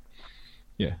 Yeah.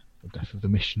 Yeah. The death of the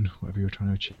mission, whatever you're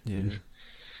trying to achieve. Yeah.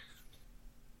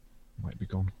 Might be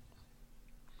gone.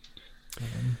 So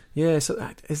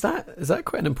is that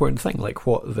quite an important thing? Like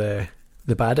what the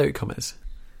bad outcome is?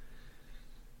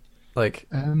 Like,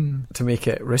 to make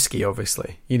it risky,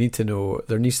 obviously, you need to know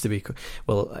there needs to be.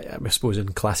 Well, I suppose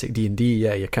in classic D&D,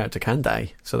 your character can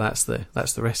die, so that's the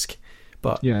risk.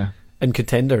 But in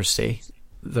Contenders, say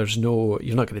you're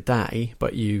not going to die,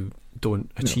 but you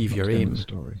don't achieve your aim.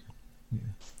 Story.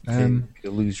 Yeah. You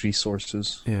lose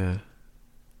resources. Yeah.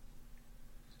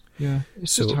 Yeah,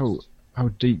 it's just how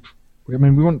deep. I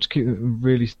mean, we want to keep it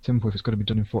really simple if it's got to be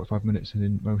done in 45 minutes and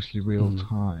in mostly real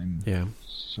time. Yeah.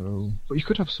 So, but you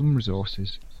could have some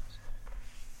resources.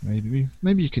 Maybe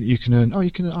you can earn. Oh,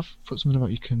 you can have put something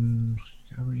about you can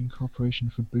get a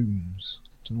reincorporation for booms.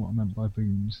 Don't know what I meant by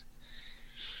booms.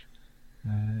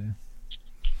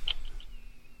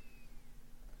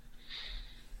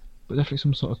 But definitely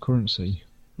some sort of currency.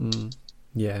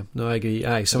 Yeah, no, I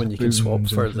agree. Someone you can swap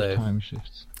for the time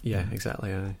shifts. Yeah,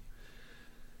 exactly.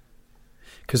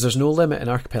 Because there's no limit in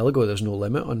Archipelago. There's no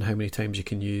limit on how many times you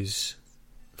can use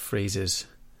phrases,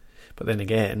 but then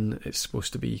again, it's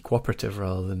supposed to be cooperative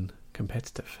rather than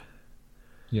competitive.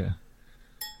 Yeah.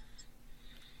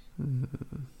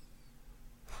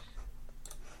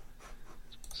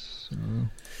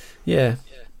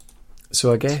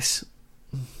 So I guess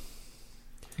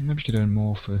maybe you could earn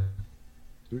more for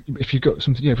if you've got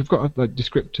something. Yeah, if we've got like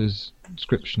descriptions,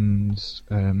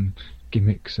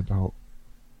 gimmicks about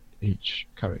each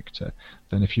character,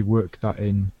 then if you work that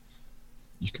in,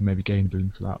 you can maybe gain a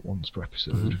boon for that once per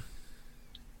episode.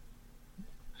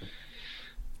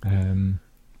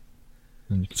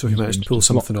 So you might pull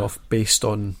something off based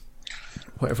on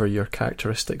whatever your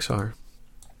characteristics are.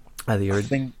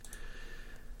 Sorry,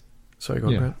 go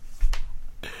on, Brett.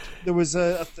 There was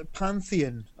a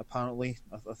Pantheon, apparently.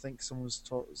 I think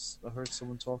I heard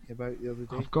someone talking about the other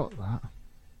day. I've got that.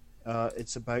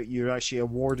 It's about you're actually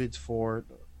awarded for,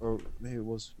 or maybe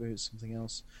it's something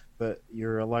else, but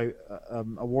you're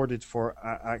awarded for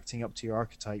acting up to your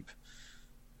archetype.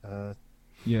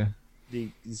 The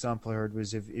example I heard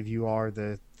was if you are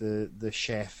the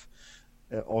chef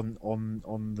on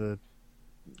the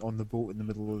boat in the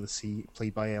middle of the sea,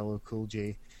 played by LL Cool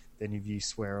J, then if you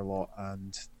swear a lot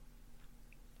and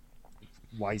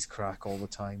wisecrack all the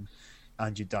time,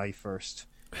 and you die first,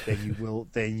 then you will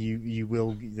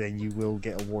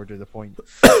get awarded a point.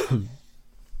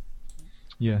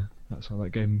 Yeah, that's how that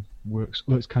game works.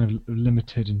 Well, it's kind of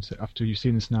limited into after you've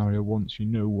seen the scenario once, you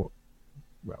know what.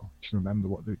 Well, you can remember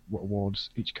what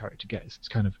awards each character gets. It's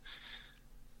kind of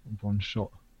a one-shot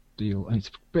deal, and it's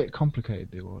a bit complicated.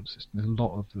 The awards, there's a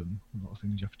lot of them, a lot of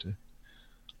things you have to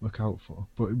look out for.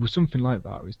 But with something like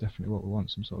that, is definitely what we want.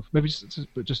 Some sort of maybe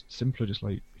just simpler, just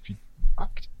like if you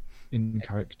act in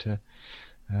character.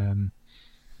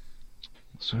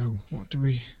 So what do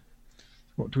we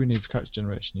need for character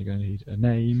generation? You're going to need a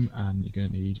name, and you're going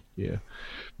to need your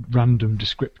random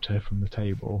descriptor from the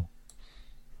table.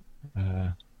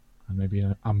 And maybe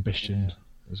an ambition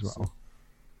as well.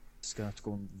 Just gonna have to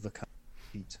go on the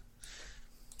feet.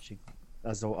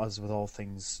 as with all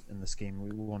things in this game,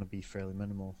 we want to be fairly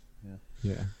minimal. Yeah.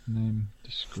 Yeah. Name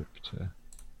descriptor.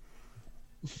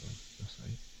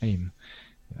 Aim.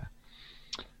 Yeah.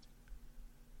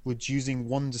 Would using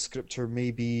one descriptor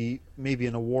maybe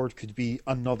an award could be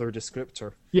another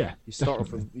descriptor? Yeah. You start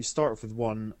off with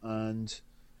one,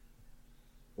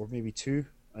 or maybe two,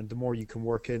 and the more you can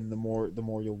work in, the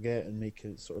more you'll get, and make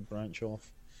it sort of branch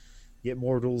off. Get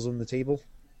more rules on the table.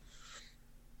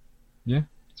 Yeah,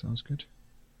 sounds good.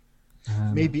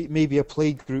 Maybe a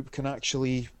play group can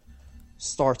actually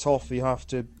start off. You have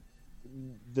to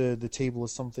the table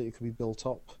is something that can be built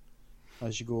up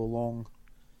as you go along.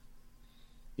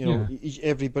 You know,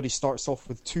 everybody starts off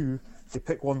with two. They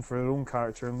pick one for their own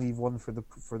character and leave one for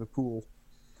the pool.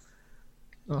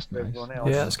 That's nice. Yeah,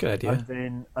 that's a good idea.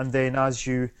 And then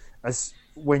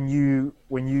when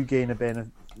you gain a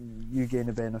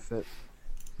benefit,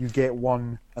 you get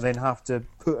one, and then have to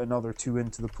put another two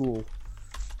into the pool.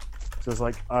 So it's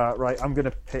like, right, I'm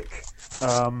gonna pick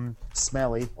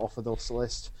Smelly off of this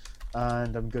list,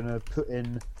 and I'm gonna put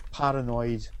in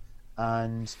Paranoid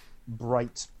and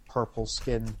Bright Purple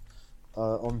Skin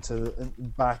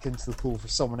back into the pool for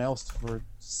someone else, for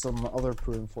some other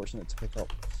poor unfortunate to pick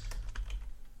up.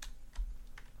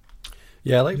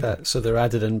 Yeah, I like that. So they're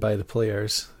added in by the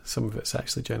players. Some of it's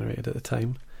actually generated at the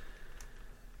time.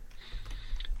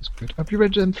 That's good. Have you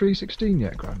read Gen 3.16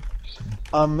 yet, Grant?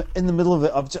 In the middle of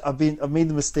it. I've made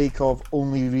the mistake of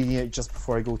only reading it just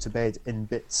before I go to bed in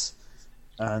bits,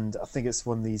 and I think it's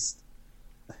one of these.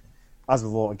 As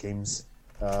with a lot of games,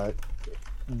 all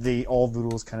the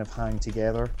rules kind of hang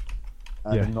together,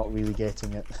 and I'm not really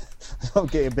getting it. I'm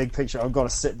not getting a big picture. I've got to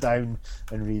sit down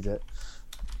and read it.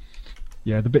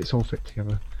 Yeah, the bits all fit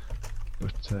together,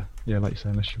 but like you say,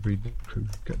 unless you read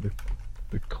get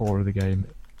the core of the game,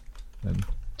 then it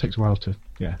takes a while to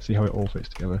see how it all fits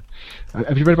together.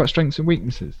 Have you read about strengths and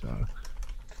weaknesses though?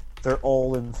 They're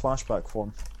all in flashback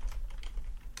form.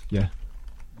 Yeah.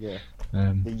 Yeah.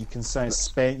 You can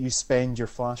spend your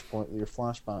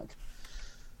flashback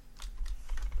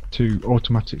to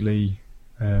automatically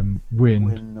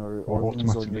win or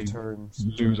automatically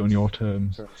lose on your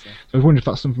terms. So I was wondering if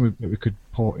that's something that we could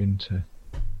port into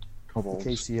Kobolds.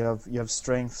 In case you have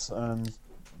strengths and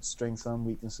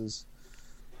weaknesses.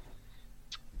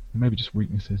 Maybe just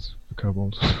weaknesses for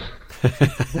Kobolds.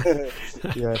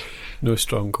 Yeah. No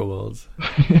strong kobolds.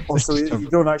 Also, you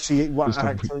don't actually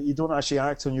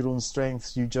act on your own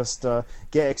strengths. You just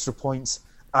get extra points.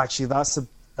 Actually, that's a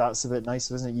bit nice,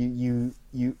 isn't it?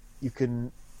 You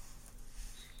can.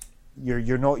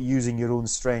 You're not using your own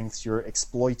strengths. You're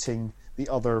exploiting the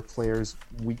other player's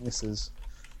weaknesses.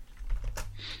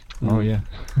 Oh yeah.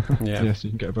 Yeah. Yes, you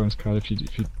can get a bonus card if you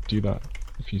do that.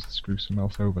 If you screw someone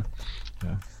else over.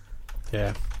 Yeah.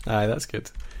 Yeah. Aye, that's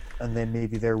good. And then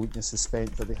maybe their weakness is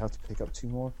spent, but they have to pick up two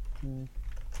more.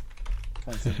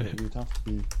 Can't think that it would have to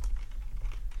be.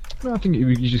 No, I think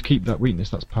you just keep that weakness.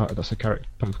 That's a character.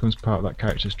 Becomes part of that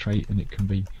character's trait, and it can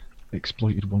be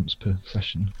exploited once per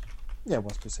session. Yeah,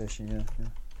 once per session. Yeah.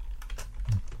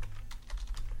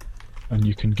 And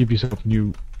you can give yourself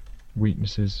new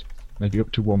weaknesses, maybe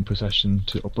up to one per session,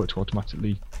 to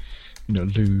automatically,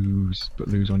 lose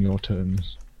on your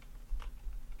terms.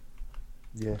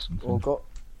 Yeah.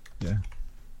 Yeah.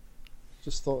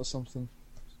 Just thought of something.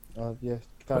 Yeah.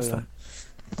 What's Carry on.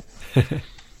 that?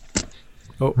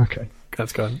 Oh, Okay.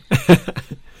 that's gone.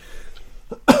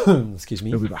 Excuse me.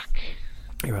 He'll be back.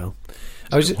 Well,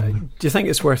 do you think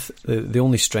it's worth the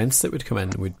only strengths that would come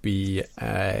in would be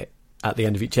at the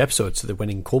end of each episode? So the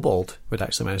winning kobold would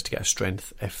actually manage to get a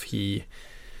strength if he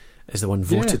is the one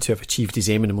voted to have achieved his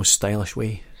aim in the most stylish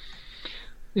way.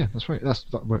 Yeah, that's right.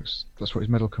 That works. That's what his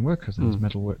medal can work as. His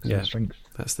medal works as strength.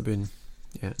 That's the boon.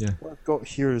 Yeah. What I've got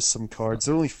here is some cards.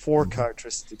 There are only 4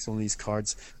 characteristics on these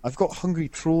cards. I've got Hungry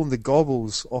Troll and the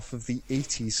Gobbles off of the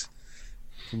 80s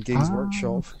from Games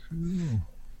Workshop. Cool.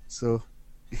 So,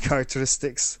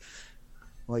 characteristics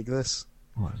like this.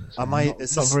 What is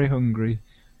this? Not very hungry,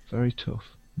 very tough,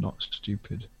 not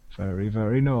stupid, very,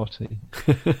 very naughty.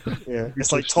 Yeah,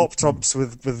 it's like top trumps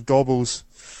with Gobbles.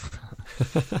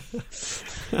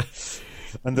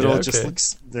 And they're all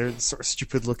just they're sort of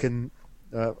stupid looking.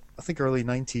 I think early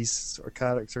 90s sort of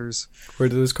characters. Where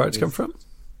do those cards come from?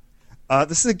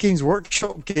 This is a Games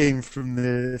Workshop game from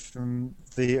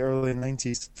the early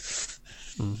 90s.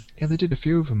 Yeah, they did a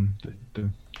few of them. The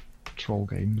troll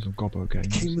games or gobbo games.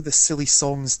 It came with a Silly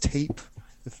Songs tape,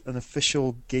 an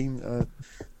official game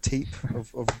tape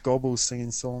of Gobbles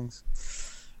singing songs.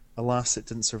 Alas, it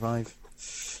didn't survive.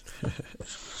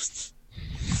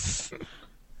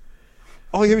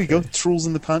 Oh, here we go. Trolls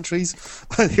in the Pantries.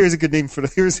 Here's a good name for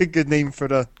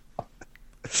the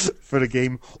for the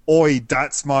game. Oi,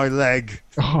 that's my leg.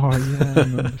 Oh yeah, I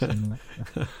remember seeing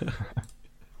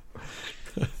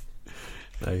that.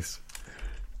 Nice.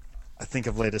 I think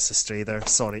I've led us astray there.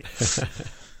 Sorry.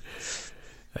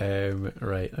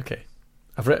 Right. Okay.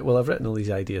 I've written all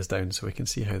these ideas down so we can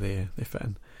see how they fit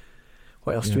in.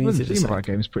 What else do we need to The theme decide? of our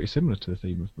game is pretty similar to the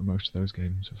theme of most of those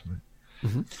games, isn't it?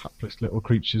 Mm-hmm. Hapless little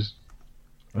creatures,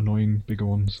 annoying bigger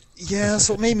ones. Yeah, that's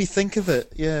what made me think of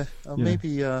it. Yeah, Yeah.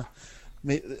 maybe. I'm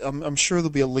sure there'll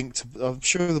be a link to. I'm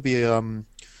sure there'll be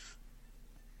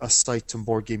a site on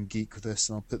Board Game Geek with this,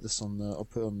 and I'll put it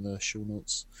on the show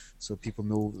notes so people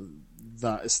know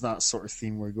that it's that sort of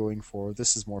theme we're going for.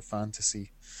 This is more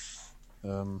fantasy.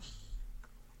 Than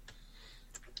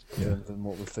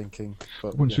what we're thinking.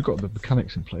 But Once you've got the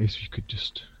mechanics in place, you could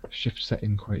just shift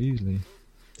setting quite easily.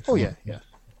 Oh yeah.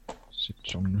 Shift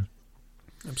genre.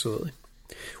 Absolutely.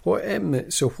 What?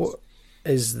 So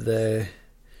what's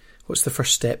the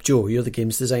first step, Joe? You're the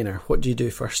games designer. What do you do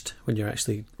first when you're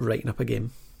actually writing up a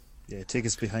game? Yeah, take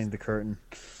us behind the curtain.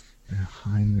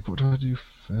 What do I do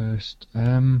first?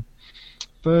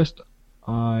 First,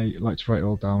 I like to write it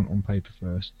all down on paper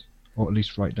first, or at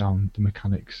least write down the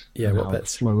mechanics. Yeah, and what how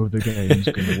bits? the flow of the game is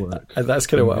going to work. And that's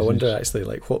kind of what I wonder, actually.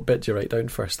 Like, what bit do you write down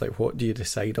first? Like, what do you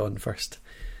decide on first?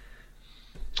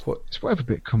 It's whatever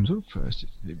bit comes up first.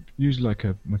 Usually like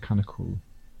a mechanical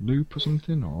loop or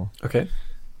something, or Okay.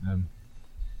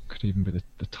 could even be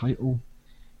the title,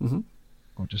 Mm-hmm.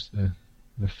 or just the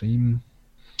theme.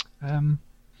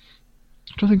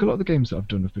 I think a lot of the games that I've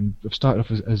done have started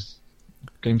off as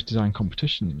games design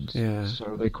competitions. Yeah.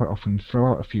 So they quite often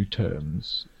throw out a few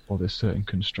terms, or there's certain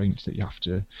constraints that you have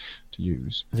to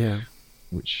use, Yeah.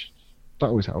 which that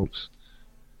always helps,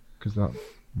 because that,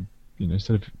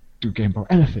 instead of do a game about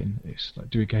anything, it's like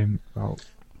do a game about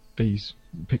these.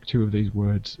 Pick two of these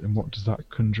words, and what does that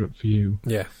conjure up for you?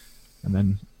 Yeah. And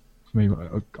then for me,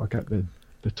 I'll get the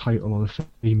title or the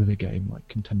theme of the game, like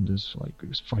Contenders, like it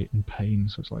was Fight and Pain,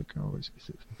 so it's like, oh, is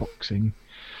it boxing,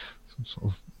 some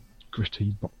sort of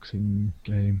gritty boxing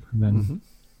game, and then Mm-hmm.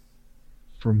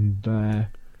 from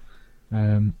there,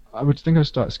 I would think I'd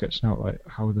start sketching out like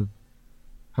how the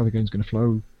game's going to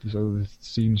flow, the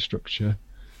scene structure,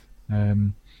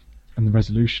 and the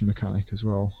resolution mechanic as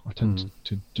well. I tend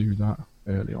to do that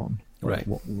early on. Like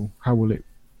Right. How will it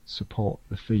support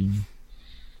the theme?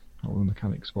 How will the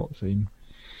mechanics support the theme?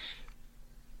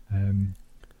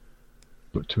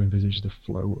 But to envisage the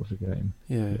flow of the game.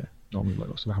 Yeah. Normally like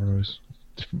lots of arrows,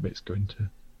 different bits going to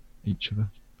each other.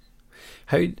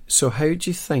 How do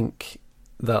you think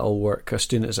that'll work? Us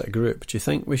doing it as a group, do you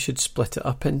think we should split it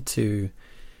up into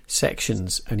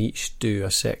sections and each do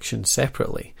a section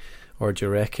separately, or do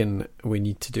you reckon we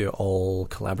need to do it all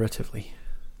collaboratively?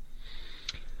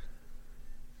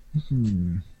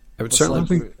 I would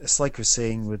certainly. It's like we're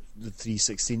saying with the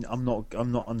 316. I'm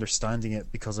not understanding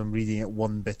it because I'm reading it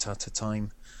one bit at a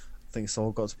time. I think it's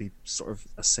all got to be sort of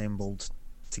assembled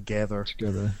together.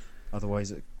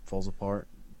 Otherwise, it falls apart.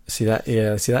 See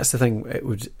that's the thing. It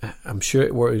would. I'm sure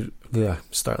it would.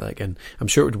 Start that again. I'm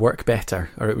sure it would work better,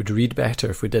 or it would read better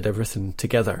if we did everything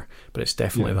together. But it's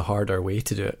definitely the harder way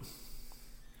to do it.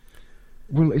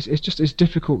 Well, it's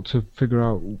difficult to figure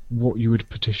out what you would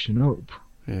petition up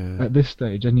at this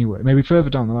stage. Anyway, maybe further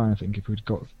down the line, I think if we'd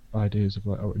got ideas of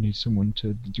like, oh, it needs someone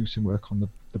to do some work on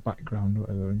the background or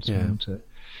whatever, and someone to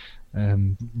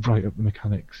write up the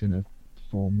mechanics in a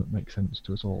form that makes sense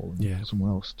to us all, and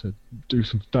someone else to do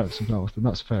something else, then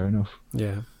that's fair enough.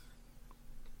 Yeah.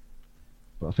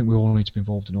 But I think we all need to be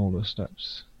involved in all those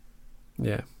steps.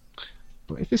 Yeah.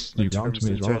 But if this is new ground to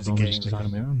me as well, I'm just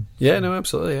designing my own. Yeah, no,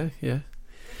 absolutely, yeah.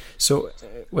 So,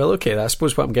 well, okay, I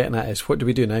suppose what I'm getting at is, what do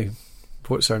we do now?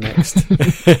 What's our next?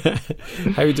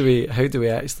 How do we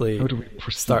actually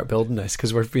start building this?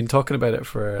 Because we've been talking about it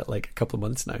for like a couple of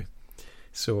months now.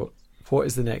 So, what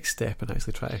is the next step in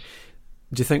actually trying?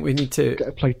 Do you think we need to get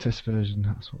a playtest version?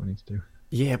 That's what we need to do.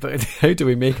 Yeah, but how do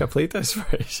we make a playtest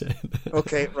version?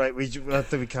 Okay, right. I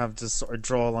think we can have to sort of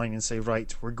draw a line and say,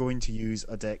 right, we're going to use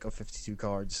a deck of 52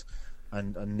 cards,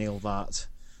 and nail that,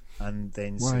 and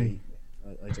then say,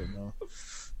 I don't know.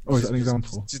 Oh, is that an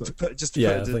example? Just to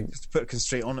put a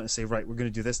constraint on it and say, right, we're going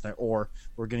to do this now, or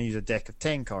we're going to use a deck of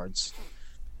 10 cards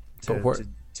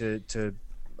to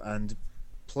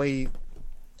play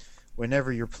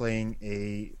whenever you're playing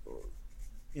a.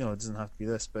 It doesn't have to be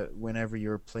this, but whenever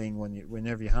you're playing,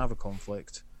 whenever you have a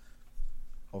conflict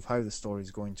of how the story is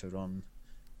going to run,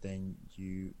 then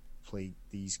you play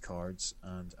these cards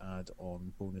and add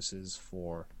on bonuses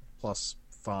for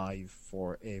 +5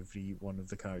 for every one of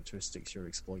the characteristics you're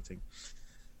exploiting.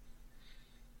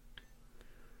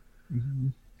 Mm-hmm.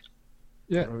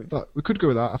 Yeah, we could go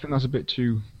with that. I think that's a bit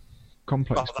too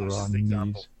complex that for was our just the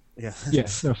example. needs. Yeah. Yeah,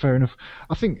 no, fair enough.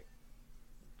 I think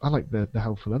I like the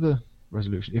Helpful Leather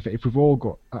resolution. If we've all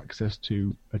got access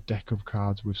to a deck of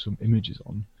cards with some images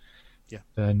on,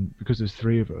 then because there's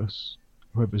 3 of us,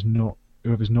 whoever's not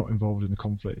involved in the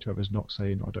conflict, whoever's not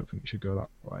saying, I don't think it should go that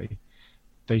way,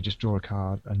 they just draw a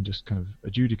card and just kind of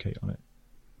adjudicate on it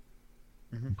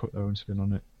and put their own spin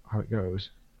on it, how it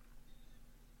goes.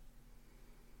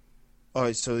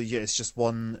 Alright, so it's just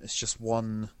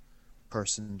one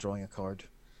person drawing a card,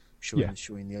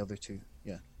 showing the other 2.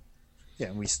 Yeah,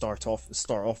 and we start off as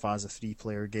a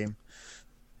 3-player game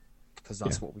because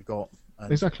that's what we got.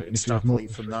 And exactly. And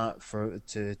extrapolate from that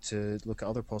to look at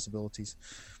other possibilities.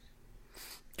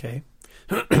 Okay.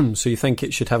 So you think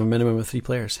it should have a minimum of 3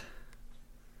 players?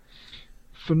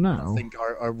 For now, I think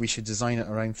we should design it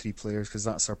around 3 players because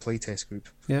that's our playtest group.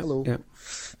 Yeah. Hello.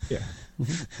 Yeah.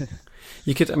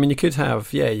 You could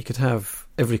have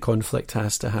every conflict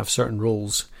has to have certain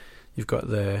roles. You've got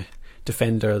the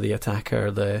defender, the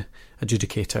attacker, the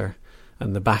adjudicator,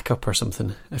 and the backup or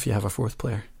something if you have a 4th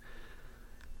player.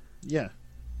 Yeah.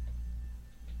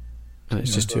 And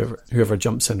it's just whoever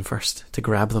jumps in first to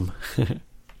grab them.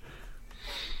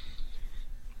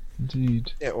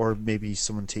 Indeed. Yeah, or maybe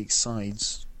someone takes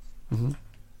sides. Mm-hmm.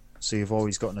 So you've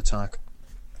always got an attack.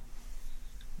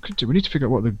 We need to figure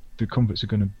out what the conflicts are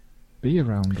going to be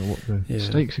around, or what the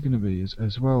stakes are going to be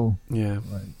as well. Yeah.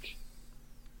 Like,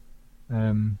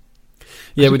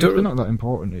 we don't. They're not that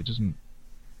important. It doesn't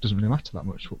really matter that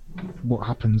much what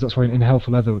happens. That's why in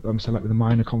Helpful Leather, I'm saying, like with a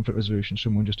minor conflict resolution,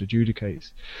 someone just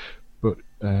adjudicates, but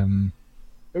from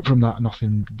that,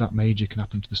 nothing that major can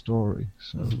happen to the story.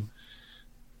 So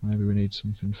maybe we need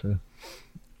something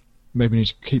maybe we need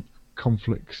to keep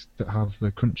conflicts that have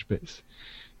the crunch bits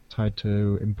tied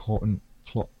to important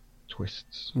plot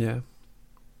twists. Yeah.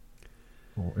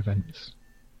 Or events.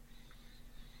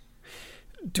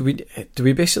 Do we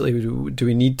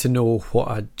need to know what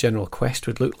a general quest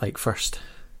would look like first?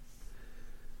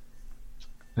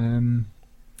 So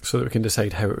that we can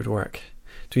decide how it would work.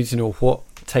 Do we need to know what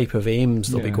type of aims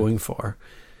they'll be going for,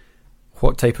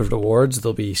 what type of rewards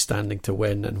they'll be standing to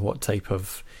win, and what type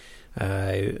of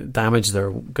damage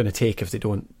they're going to take if they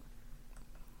don't?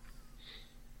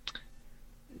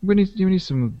 We need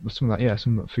some of that,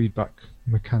 some of that feedback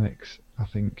mechanics, I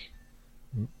think,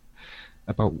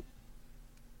 about.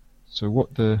 So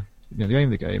what the aim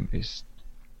of the game is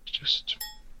just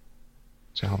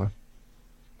to have a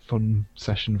fun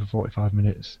session for 45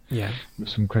 minutes. Yeah. With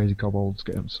some crazy kobolds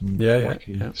getting some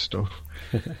wacky stuff.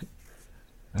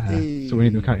 So we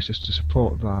need the mechanics just to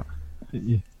support that.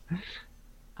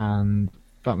 And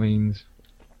that means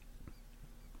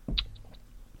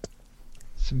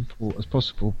simple as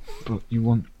possible, but you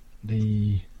want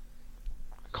the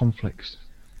conflicts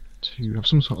to have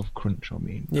some sort of crunch,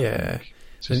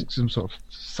 some sort of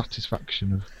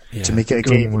satisfaction of to make it a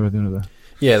going game. one way or the other.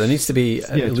 Yeah, there needs to be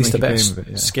at least a bit of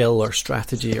it, skill or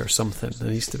strategy or something.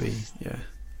 There needs to be,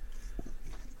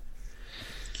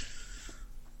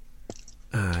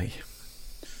 Aye.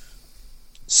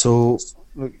 So,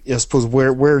 I suppose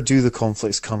where do the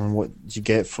conflicts come and what do you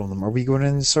get from them? Are we going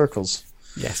in circles?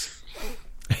 Yes.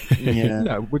 Yeah.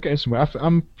 No, we're getting somewhere.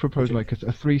 I'm proposing like a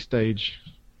 3-stage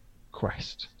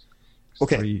quest.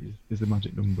 Okay. 3 is the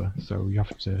magic number, so you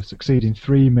have to succeed in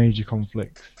 3 major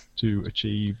conflicts to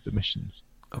achieve the mission.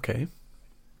 Okay.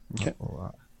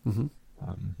 All that. Mm-hmm.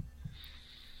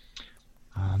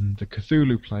 And the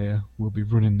Cthulhu player will be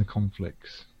running the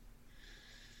conflicts,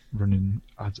 running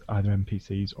as either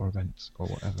NPCs or events or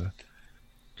whatever.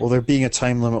 Well, there being a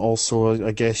time limit also,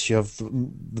 I guess you have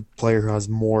the player who has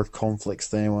more conflicts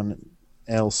than anyone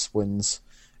else wins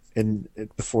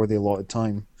before the allotted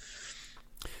time.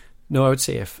 No, I would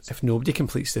say if nobody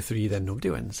completes the 3, then nobody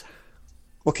wins.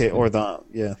 Okay, or that,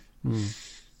 yeah.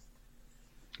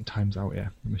 Time's out,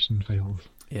 the mission fails.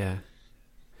 Yeah.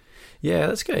 Yeah,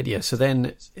 that's a good idea. So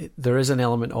then there is an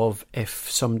element of if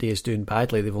somebody is doing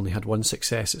badly, they've only had 1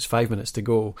 success, it's 5 minutes to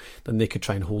go, then they could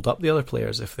try and hold up the other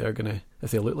players if they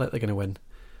look like they're gonna win.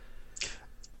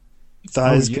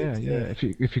 That is good. Yeah. If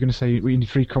you're going to say we need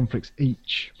 3 conflicts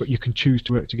each, but you can choose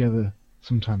to work together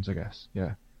sometimes, I guess.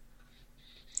 Yeah.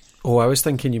 Oh, I was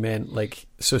thinking you meant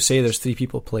so say there's 3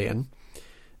 people playing,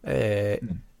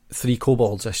 3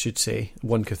 kobolds, I should say,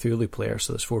 1 Cthulhu player,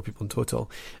 so there's 4 people in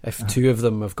total. If 2 of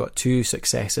them have got 2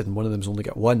 successes and one of them's only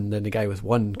got 1, then the guy with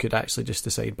 1 could actually just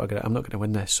decide, bugger it, I'm not going to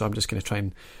win this, so I'm just going to try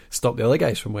and stop the other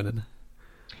guys from winning.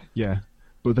 Yeah,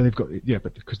 but then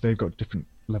but because they've got different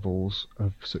levels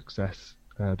of success,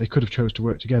 they could have chose to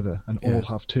work together and all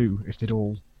have 2 if they'd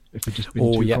just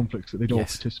been 2 conflicts that they'd all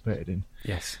participated in.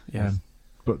 Yes, yeah.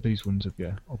 but these ones have,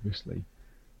 obviously,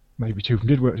 maybe two of them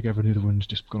did work together and the other one's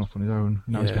just gone off on his own.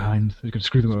 Now he's behind, so he's going to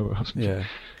screw them over. Yeah.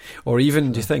 Or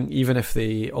even, do you think, even if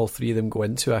all three of them go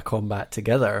into a combat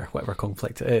together, whatever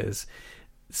conflict it is,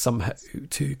 somehow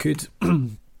two could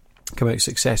come out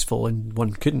successful and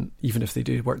one couldn't, even if they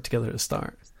do work together at the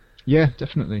start? Yeah,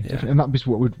 definitely. And that is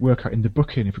what would work out in the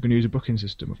booking. If we're going to use a booking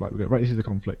system of like, we go, right, this is the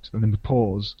conflict, and then we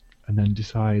pause and then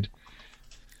decide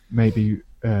maybe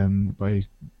by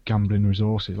gambling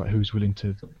resources, like who's willing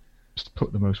to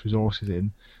put the most resources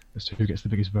in as to who gets the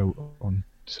biggest vote on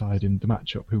deciding the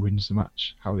matchup, who wins the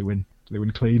match, how they win. Do they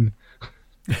win clean?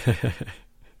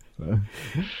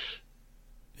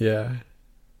 Yeah.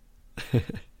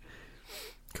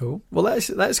 Cool. Well,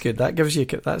 that's good. That gives you,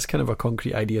 that's kind of a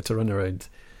concrete idea to run around.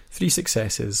 3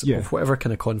 successes of whatever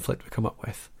kind of conflict we come up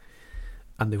with,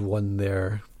 and they've won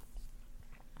their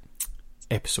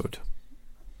episode.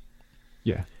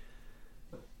 Yeah.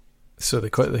 So the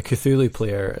Cthulhu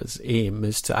player's aim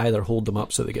is to either hold them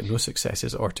up so they get no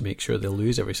successes, or to make sure they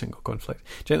lose every single conflict. Do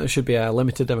you think there should be a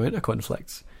limited amount of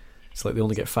conflicts? It's like they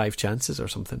only get 5 chances or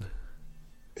something.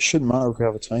 It shouldn't matter if we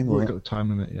have a time limit. We've got the time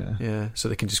limit, Yeah, so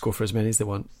they can just go for as many as they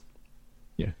want.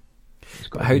 Yeah.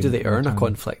 But how do they earn a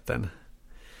conflict then?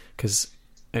 Because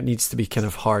it needs to be kind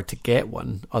of hard to get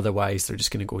one, otherwise they're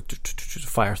just going to go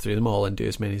fire through them all and do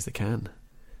as many as they can.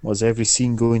 Was every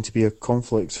scene going to be a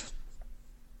conflict?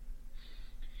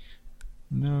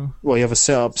 No. Well, you have a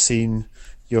setup scene,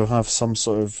 you'll have some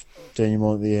sort of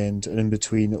denouement at the end, and in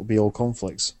between it'll be all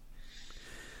conflicts.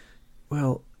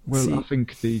 Well, I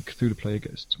think the Cthulhu player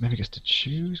gets to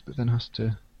choose, but then has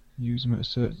to use them at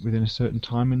within a certain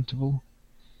time interval.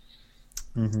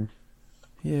 Mm-hmm.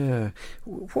 Yeah.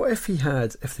 What if the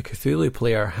Cthulhu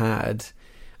player had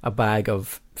a bag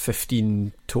of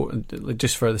 15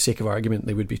 just for the sake of argument,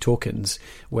 they would be tokens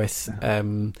with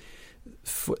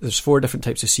there's 4 different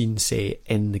types of scenes, say,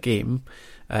 in the game.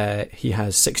 He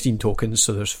has 16 tokens,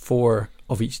 so there's 4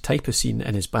 of each type of scene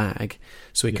in his bag,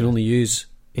 so he can only use,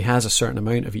 he has a certain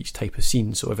amount of each type of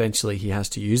scene, so eventually he has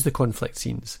to use the conflict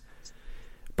scenes,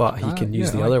 but he can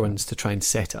use the other ones to try and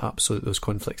set it up so that those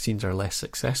conflict scenes are less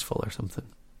successful or something.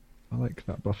 I like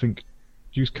that, but I think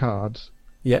use cards,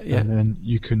 and then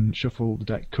you can shuffle the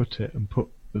deck, cut it, and put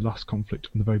the last conflict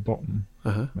on the very bottom,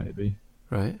 maybe.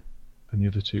 Right. And the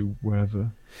other 2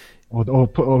 wherever, or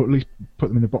at least put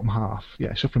them in the bottom half.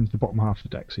 Yeah, shuffle them to the bottom half of the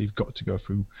deck. So you've got to go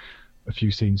through a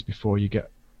few scenes before you get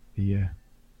the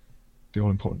all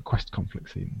important quest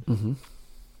conflict scene. Mm-hmm.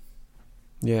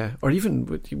 Yeah, or even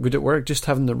would it work just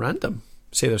having them random?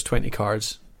 Say there's 20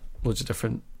 cards, loads of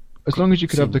different. As long as you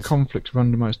could scenes. have the conflict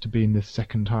randomised to be in the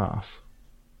second half.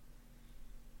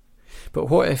 But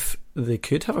what if they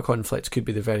could have a conflict? Could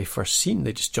be the very first scene.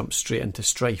 They just jump straight into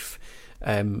strife.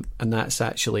 And that's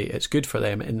actually, it's good for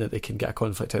them in that they can get a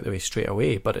conflict out of the way straight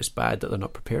away, but it's bad that they're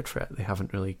not prepared for it. They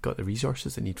haven't really got the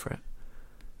resources they need for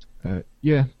it.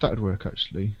 Yeah, that would work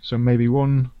actually. So maybe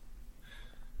the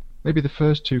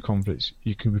first 2 conflicts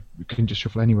you can just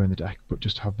shuffle anywhere in the deck, but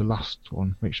just have the last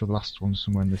one. Make sure the last one's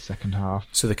somewhere in the second half.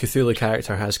 So the Cthulhu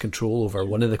character has control over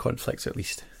one of the conflicts at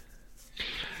least.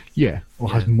 Yeah,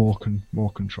 or has more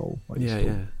control. Like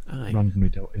Aye. Randomly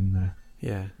dealt in there.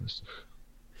 Yeah.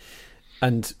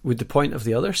 And would the point of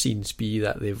the other scenes be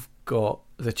that they've got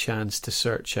the chance to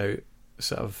search out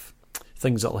sort of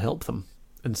things that'll help them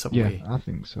in some way? Yeah, I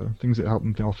think so. Things that help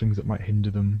them, or things that might hinder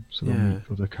them, so they'll meet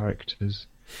other characters.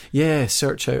 Yeah,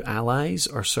 search out allies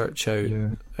or search out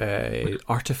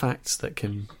artifacts that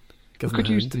can give them a hand. We could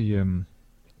use the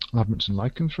Labyrinths and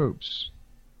Lycanthropes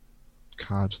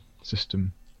card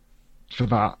system for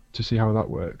that, to see how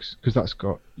that works, because that's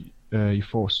got your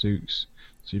 4 suits.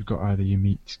 So you've got either you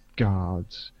meet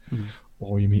guards,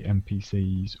 or you meet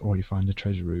NPCs, or you find a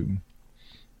treasure room,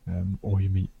 or you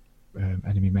meet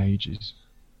enemy mages.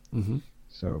 Mm-hmm.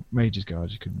 So mages,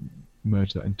 guards, you can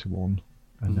merge that into one,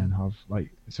 and then have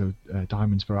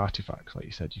diamonds for artifacts, like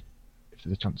you said. If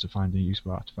there's a chance of finding a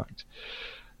useful artifact,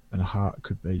 and a heart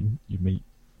could be you meet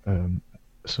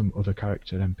some other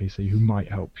character, an NPC, who might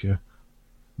help you,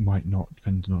 might not,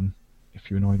 depending on if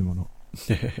you annoy them or not.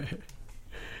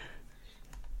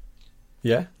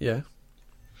 Yeah.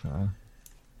 So,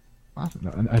 I think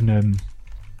that, and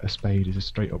a spade is a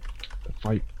straight up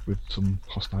fight with some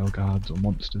hostile guards or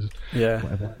monsters. Yeah.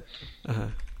 Whatever. Uh-huh.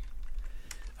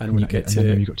 And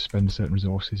then you've got to spend certain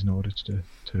resources in order to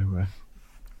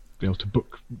be able to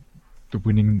book the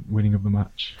winning of the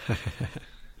match. So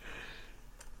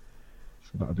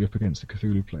that would be up against the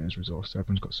Cthulhu player's resource.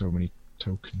 Everyone's got so many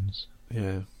tokens.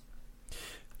 Yeah.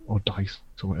 Or dice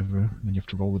or whatever, and then you have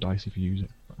to roll the dice if you use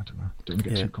it. But I don't know. Don't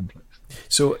get too complex.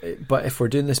 So, but if we're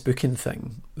doing this booking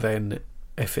thing, then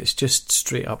if it's just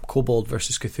straight up Kobold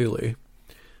versus Cthulhu,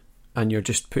 and you're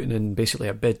just putting in basically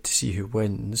a bid to see who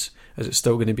wins, is it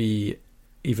still going to be,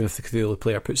 even if the Cthulhu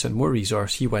player puts in more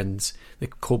resource, he wins, the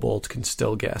Kobold can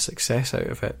still get a success out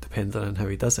of it, depending on how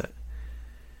he does it?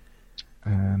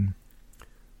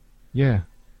 Yeah.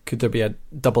 Could there be a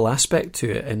double aspect to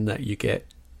it, in that you get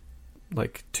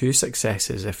like 2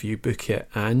 successes if you book it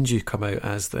and you come out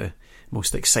as the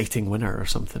most exciting winner or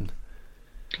something?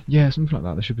 Yeah, something like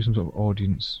that. There should be some sort of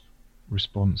audience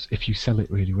response if you sell it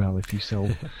really well. If you sell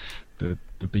the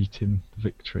beating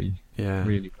victory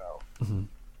really well,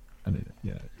 and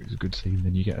it's a good scene,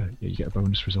 then you get a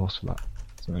bonus resource for that.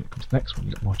 So when it comes to the next one,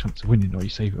 you get more chance of winning, or you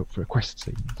save it up for a quest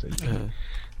scene, so you can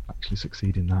actually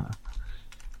succeed in that.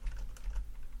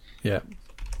 Yeah.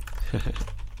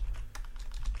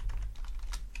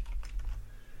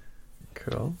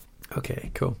 Cool.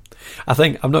 Okay, cool. I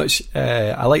think I'm not.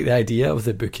 I like the idea of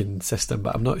the booking system,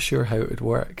 but I'm not sure how it would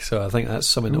work. So I think that's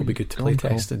something that'll be good to play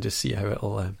test and just see how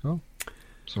it'll.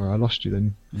 Sorry, I lost you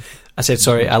then. I said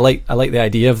sorry. I like the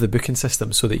idea of the booking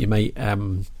system, so that you might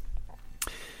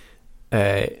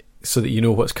so that you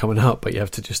know what's coming up, but you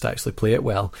have to just actually play it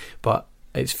well. But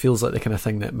it feels like the kind of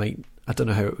thing that might. I don't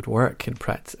know how it would work in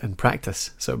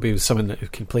practice. So it'd be someone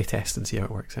that can play test and see how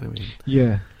it works anyway.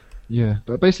 Yeah. Yeah,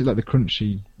 but basically, like, the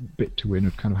crunchy bit to win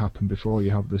would kind of happen before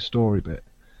you have the story bit.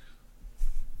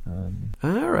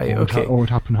 Right, or okay. Or it would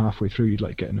happen halfway through. You'd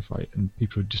like get in a fight, and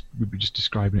people would be just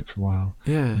describing it for a while.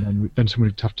 Yeah. And then someone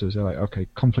would have to say, like, okay,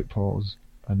 conflict pause,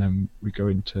 and then we go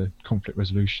into conflict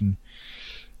resolution,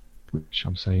 which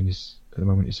I'm saying is at the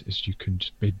moment is you can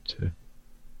just bid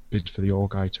for the All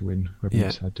guy to win, whoever you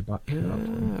decide to back.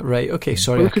 Right, okay,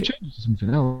 sorry. Well, we could change it to something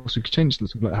else. We could change it to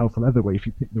something like Health and Leather, where if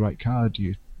you pick the right card,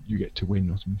 you get to win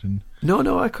or something.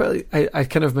 No, I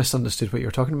kind of misunderstood what you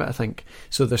were talking about, I think.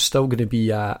 So there's still going to be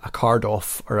a card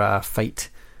off or a fight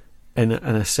in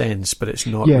a sense, but it's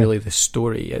not really the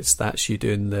story. That's you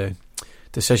doing the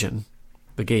decision,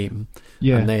 the game,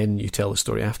 and then you tell the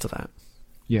story after that.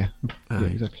 Yeah,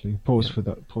 exactly. Pause for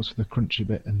the crunchy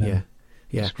bit, and then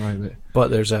describe it. But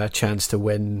there's a chance to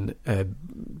win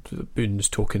boons,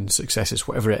 tokens, successes,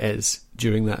 whatever it is,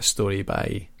 during that story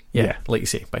by like you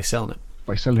say, by selling it.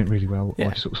 By selling it really well,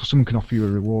 or so someone can offer you a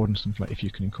reward and something, like if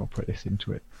you can incorporate this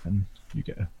into it, and you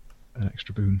get an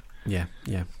extra boon. Yeah.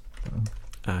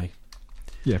 Aye.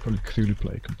 Yeah, probably Cthulhu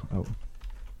player can put out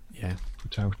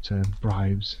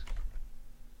bribes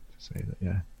to say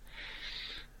that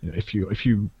if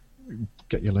you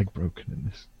get your leg broken in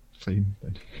this scene,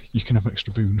 then you can have an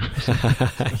extra boon.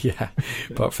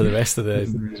 But for the rest of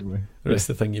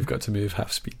the thing, you've got to move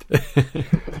half speed.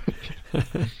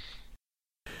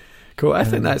 Cool. I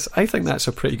think that's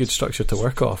a pretty good structure to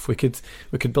work off. We could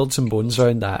build some bones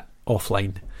around that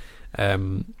offline.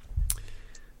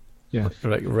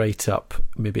 Write up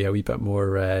maybe a wee bit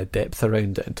more depth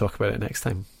around it and talk about it next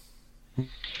time.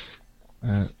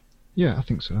 I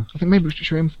think so. I think maybe we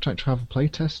should aim to have a play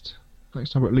test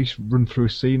next time, or at least run through a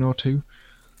scene or two.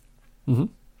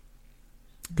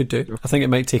 Could do. I think it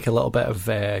might take a little bit of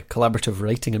collaborative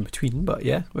writing in between, but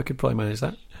we could probably manage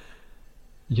that.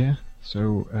 Yeah.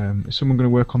 So, is someone going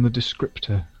to work on the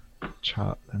descriptor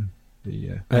chart then?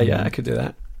 I could do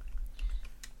that.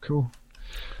 Cool.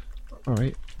 All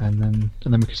right, and then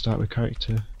we can start with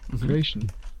character creation.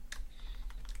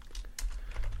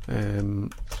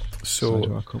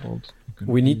 So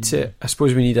we need to. I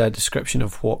suppose we need a description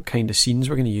of what kind of scenes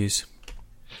we're going to use.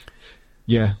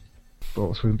 Yeah,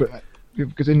 but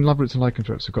because in Labyrinth and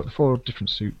Lycanthropes, we've got the 4 different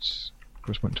suits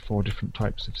corresponding to 4 different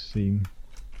types of scene.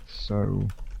 So.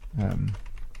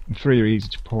 3 are easy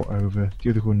to port over. The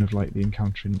other one of like the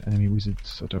encountering enemy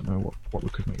wizards. I don't know what we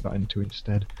could make that into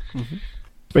instead.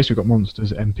 Basically, we've got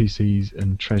monsters, NPCs,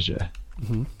 and treasure.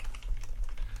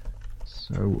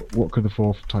 So, what could the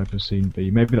 4th type of scene be?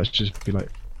 Maybe that's just be like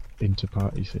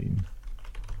inter-party scene,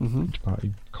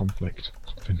 inter-party conflict,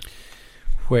 something.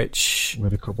 Where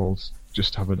the kobolds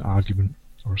just have an argument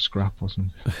or a scrap or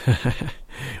something.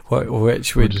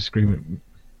 Which would disagreement.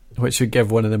 Which would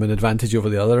give one of them an advantage over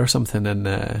the other or something in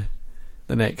the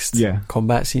next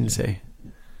combat scene, say.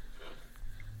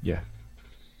 Yeah.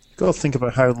 You've got to think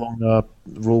about how long a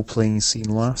role-playing scene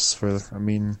lasts for. I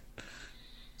mean,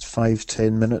 it's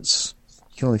 5-10 minutes.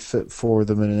 You can only fit 4 of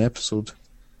them in an episode.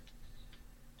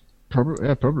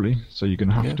 Probably. So you're going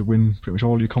to have to win pretty much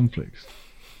all your conflicts.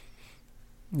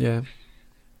 Yeah.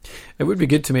 It would be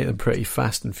good to make them pretty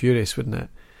fast and furious, wouldn't it?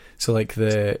 So like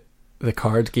the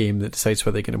card game that decides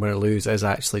whether they're going to win or lose is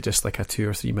actually just like a 2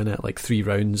 or 3 minute, like 3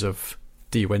 rounds of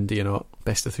do you win, do you not,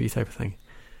 best of 3 type of thing.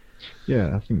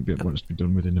 Yeah, I think it wants to be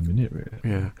done within a minute, really.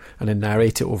 Yeah, and then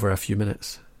narrate it over a few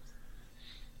minutes.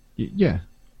 Yeah,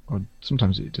 or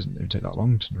sometimes it doesn't even take that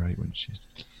long to narrate when she's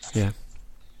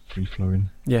free flowing.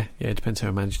 Yeah, it depends how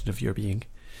imaginative you're being.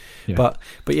 Yeah.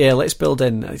 But yeah, let's build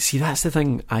in. See, that's the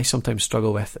thing I sometimes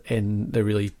struggle with in the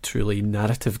really truly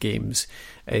narrative games,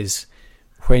 is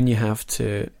when you have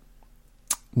to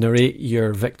narrate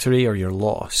your victory or your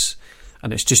loss,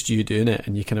 and it's just you doing it,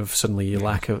 and you kind of suddenly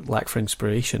lack for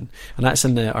inspiration. And that's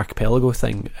in the Archipelago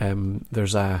thing.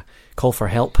 There's a call for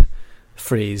help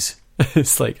phrase.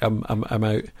 It's like, I'm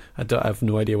out. I have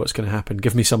no idea what's going to happen.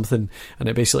 Give me something. And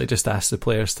it basically just asks the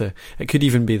players to. It could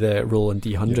even be the roll in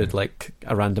D100, like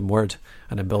a random word,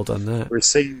 and then build on that. We're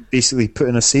saying basically put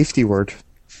in a safety word.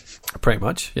 Pretty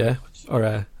much, yeah. Or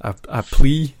a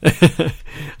plea,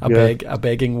 a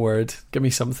begging word. Give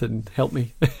me something. Help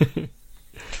me.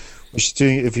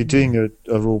 If you're doing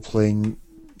a role playing,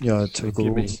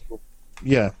 typical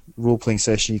role playing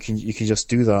session, you can just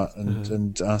do that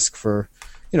and ask for,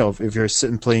 if you're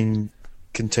sitting playing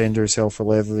Contenders Hell for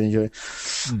Leather, then you're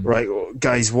right,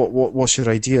 guys, what's your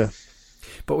idea?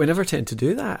 But we never tend to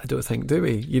do that, I don't think, do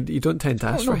we? You don't tend to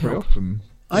ask for help. Often.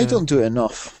 I don't do it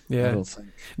enough. Yeah. I don't think.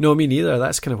 No, me neither.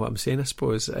 That's kind of what I'm saying, I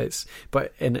suppose.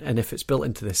 And if it's built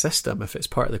into the system, if it's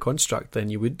part of the construct, then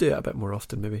you would do it a bit more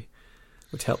often, maybe.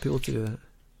 Would help people to do that.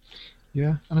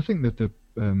 Yeah, and I think that the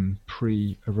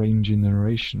pre-arranging the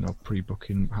narration or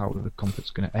pre-booking how the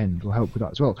conflict's going to end will help with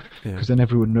that as well. Because then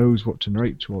everyone knows what to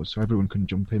narrate towards, so everyone can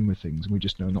jump in with things, and we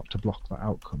just know not to block that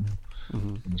outcome.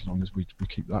 And as long as we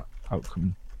keep that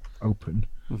outcome open.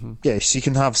 Yeah, so you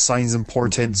can have signs and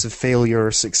portents of failure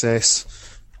or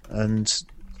success, and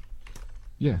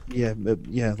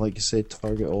like you said,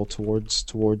 target all towards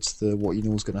the what you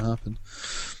know is going to happen.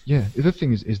 Yeah, the other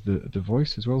thing is the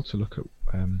voice as well, to look at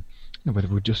whether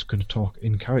we're just going to talk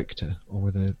in character or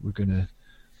whether we're going to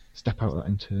step out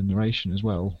into narration as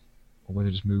well, or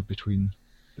whether just move between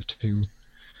the two.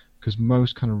 Because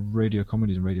most kind of radio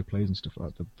comedies and radio plays and stuff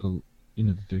like that, the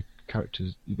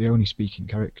characters, they only speak in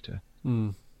character.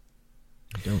 They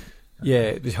don't. Yeah,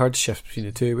 it'd be hard to shift between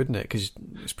the two, wouldn't it? Because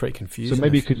it's pretty confusing. So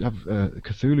maybe you could have a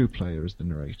Cthulhu player as the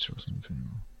narrator or something.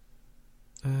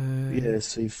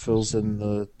 So he fills in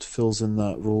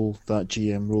that role, that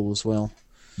GM role as well.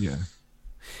 Yeah.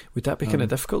 Would that be kind of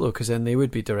difficult though? Because then they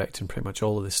would be directing pretty much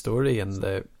all of the story, and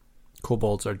the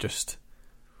kobolds are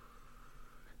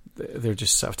they're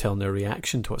just sort of telling their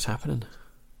reaction to what's happening.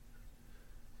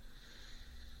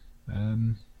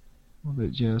 I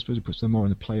suppose it puts them more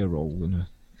in a player role than a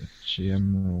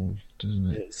GM role,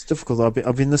 doesn't it? It's difficult.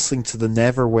 I've been listening to the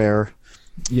Neverwhere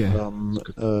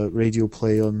radio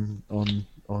play on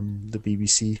the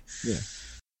BBC. Yeah.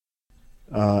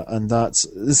 And that's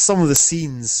some of the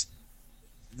scenes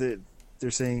that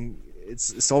they're saying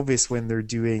it's obvious when they're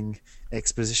doing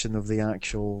exposition of the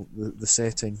actual the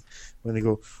setting, when they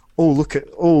go, look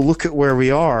at where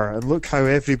we are, and look how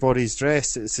everybody's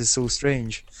dressed. This is so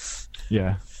strange.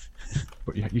 Yeah.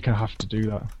 But you kind of have to do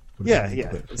that.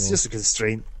 It's just a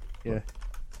constraint. Yeah,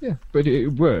 but it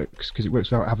works, because it works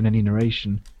without having any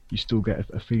narration. You still get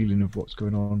a feeling of what's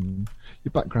going on, and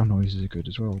your background noises are good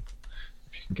as well.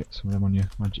 If you can get some of them on your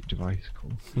magic device,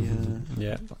 cool.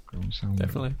 Yeah, background sound,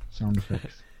 definitely sound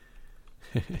effects.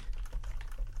 We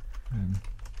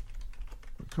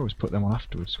could always put them on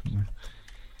afterwards, couldn't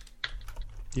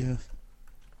we? Yeah.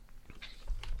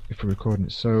 If we're recording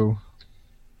it, so.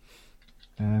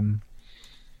 I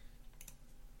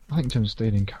think in terms of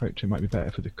staying in character, it might be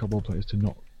better for the kobold players to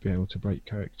not be able to break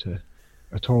character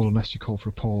at all unless you call for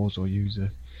a pause or use a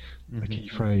key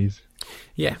phrase.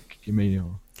 Yeah. Give me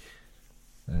or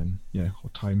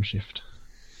time shift.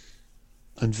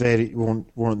 And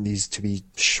want these to be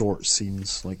short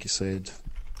scenes, like you said.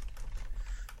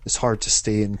 It's hard to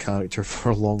stay in character for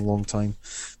a long, long time,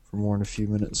 for more than a few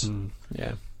minutes.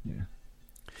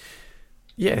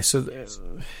 Yeah, so there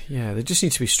just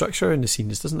needs to be structure in the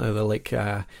scenes, doesn't there? They're like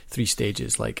 3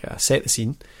 stages, like set the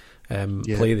scene,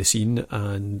 play the scene,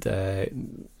 and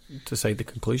decide the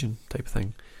conclusion type of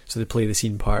thing. So the play the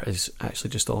scene part is actually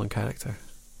just all in character.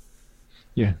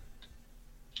 Yeah.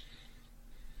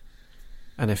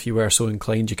 And if you were so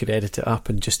inclined, you could edit it up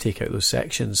and just take out those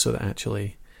sections so that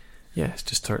actually, it's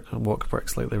just what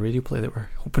works like the radio play that we're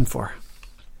hoping for.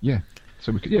 Yeah.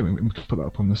 So we could put that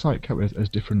up on the site, can't we, as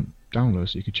different downloads.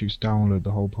 So you could choose to download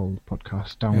the whole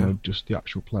podcast, download just the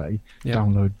actual play,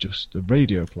 download just the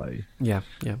radio play. Yeah.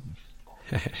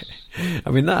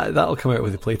 I mean that'll come out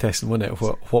with the playtesting, won't it?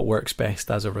 What works best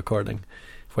as a recording,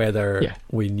 whether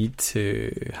we need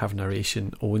to have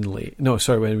narration only. No,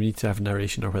 sorry, when we need to have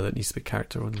narration or whether it needs to be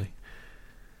character only.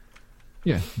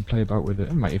 Yeah, and play about with it.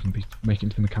 It might even be making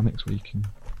into the mechanics where you can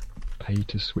pay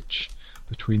to switch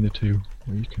between the two,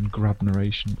 where you can grab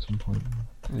narration at some point.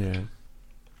 Yeah.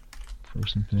 Throw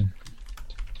something in.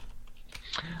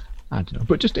 I don't know,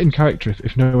 but just in character,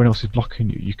 if no one else is blocking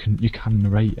you, you can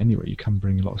narrate anyway. You can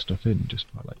bring a lot of stuff in just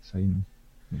by like saying,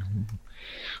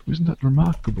 "Isn't that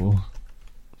remarkable?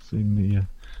 Seeing the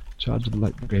charge of the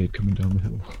light brigade coming down the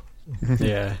hill."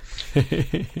 Yeah.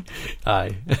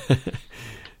 Aye.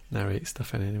 Narrate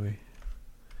stuff in anyway.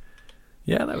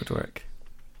 Yeah, that would work.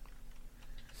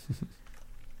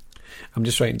 I'm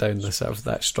just writing down the sort of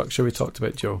that structure we talked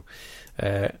about, Joe,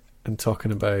 and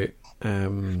talking about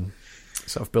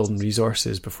sort of building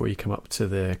resources before you come up to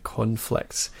the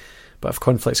conflicts. But if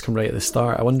conflicts come right at the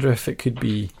start, I wonder if it could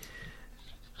be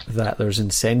that there's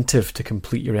incentive to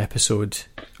complete your episode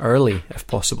early, if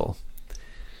possible.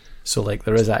 So, like,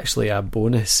 there is actually a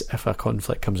bonus if a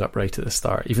conflict comes up right at the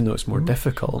start, even though it's more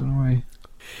difficult.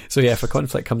 So, yeah, if a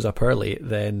conflict comes up early,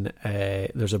 then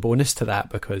there's a bonus to that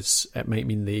because it might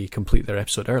mean they complete their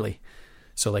episode early.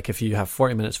 So, like, if you have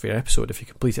 40 minutes for your episode, if you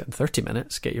complete it in 30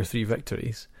 minutes, get your 3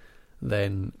 victories,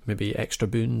 then maybe extra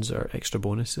boons or extra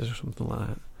bonuses or something like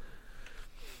that.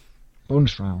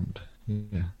 Bonus round.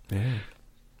 Yeah. Yeah.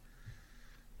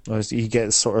 You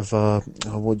get sort of a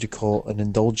what do you call it, an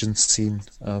indulgence scene,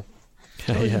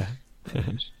 Yeah.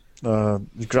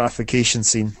 gratification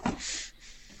scene.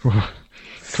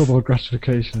 Cobalt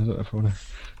gratification. I don't know if I want to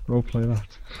roleplay that.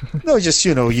 No, just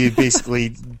you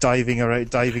basically diving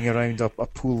around a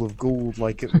pool of gold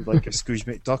like a Scrooge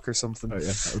McDuck or something. Oh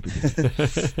yeah, that would be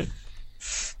good.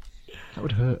 That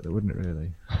would hurt, though, wouldn't it?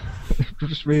 Really, it would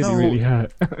just really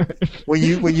hurt. When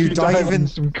you dive in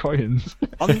some coins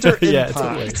under impact, Yeah,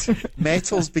 totally.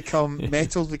 metals become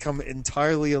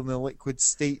entirely in the liquid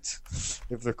state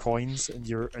if they're coins, and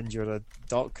you're a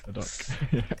duck. A duck.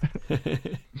 Yeah.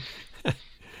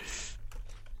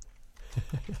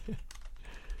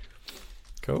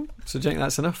 Cool. So, do you think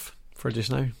that's enough for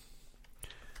just now?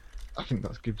 I think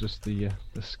that gives us the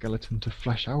skeleton to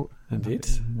flesh out. Indeed.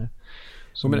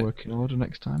 Some working order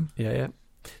next time. Yeah.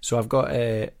 So I've got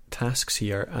tasks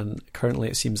here, and currently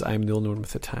it seems I'm the only one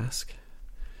with a task.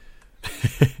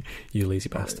 You lazy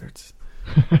bastards.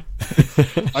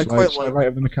 I quite like right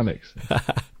of the mechanics.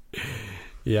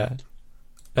 Yeah.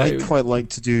 I quite like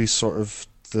to do sort of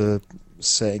the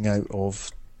setting out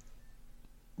of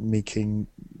making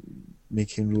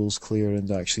rules clear and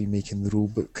actually making the rule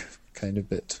book kind of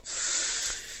bit.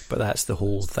 But that's the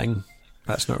whole thing.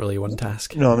 That's not really one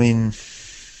task. No, I mean,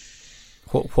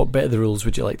 what bit of the rules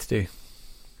would you like to do?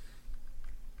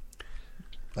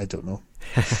 I don't know.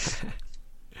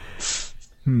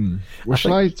 Well,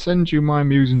 shall I send you my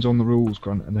musings on the rules,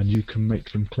 Grant, and then you can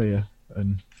make them clear?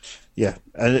 And yeah,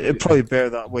 and it'd probably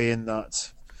bear that way in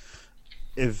that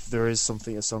if there is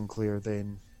something that's unclear,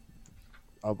 then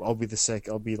I'll be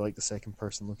like the second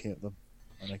person looking at them.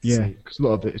 And I can say, because a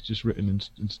lot of it is just written in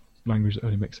language that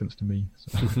only makes sense to me.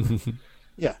 So.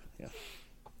 Yeah. And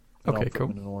Okay, I'll put cool.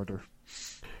 them in order.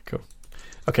 Cool.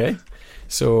 Okay,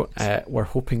 so we're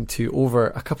hoping to, over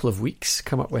a couple of weeks,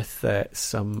 come up with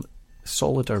some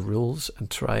solider rules and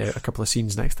try out a couple of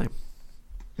scenes next time.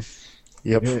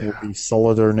 Yep, Yeah. we'll be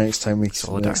solider next time we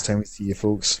Solider. see you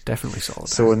folks. Definitely solider.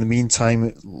 So in the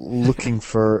meantime,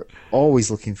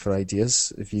 always looking for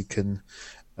ideas. If you can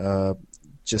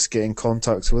just get in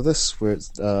contact with us, we're at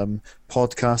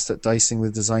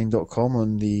podcast@dicingwithdesign.com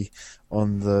on the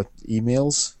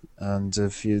emails. And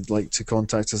if you'd like to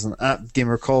contact us at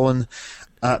GamerColin,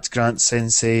 at Grant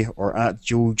Sensei, or at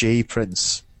Joe J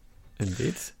Prince.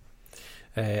 Indeed.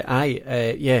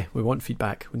 Yeah, we want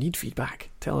feedback. We need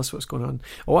feedback. Tell us what's going on.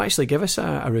 Oh, actually, give us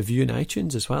a review in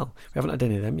iTunes as well. We haven't had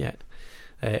any of them yet.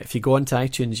 If you go onto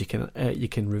iTunes, you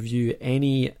can review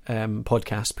any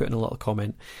podcast, put in a little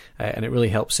comment, and it really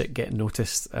helps it get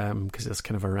noticed because there's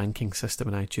kind of a ranking system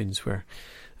in iTunes where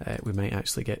we might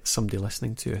actually get somebody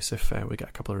listening to us if we get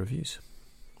a couple of reviews.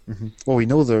 Mm-hmm. Well, we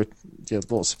know there are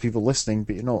lots of people listening,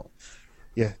 but you're not.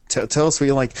 Yeah, tell us what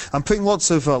you like. I'm putting lots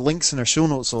of links in our show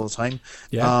notes all the time.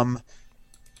 Yeah.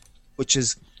 Which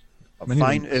is Many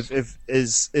fine. links.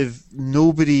 If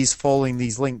nobody's following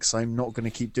these links, I'm not going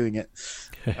to keep doing it.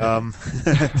 They're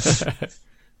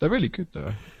really good,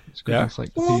 though. It's good. Yeah.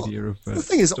 Encyclopedia of. The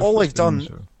thing is, stuff all that's I've been on done. the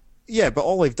show. Yeah, but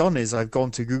all I've done is I've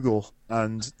gone to Google,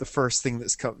 and the first thing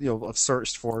that's come, I've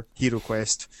searched for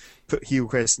HeroQuest, put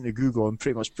HeroQuest into Google, and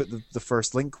pretty much put the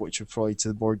first link, which would probably to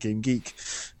the Board Game Geek.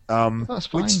 That's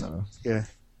fine, though. Yeah,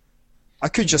 I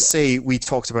could just say we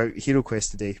talked about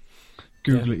HeroQuest today.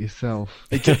 Google it yourself.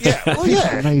 Yeah, well,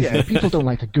 yeah, Amazing. yeah. People don't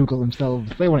like to Google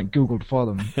themselves. They want it Googled for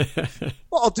them.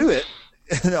 Well, I'll do it.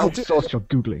 I'll do Outsource your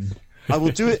Googling. I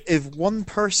will do it if one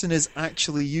person is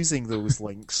actually using those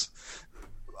links.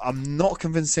 I'm not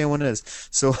convinced anyone is.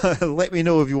 So let me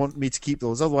know if you want me to keep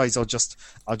those. Otherwise, I'll just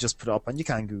put it up, and you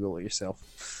can Google it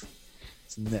yourself.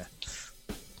 So, nah.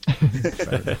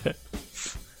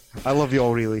 I love you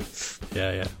all, really.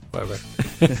 Yeah, whatever.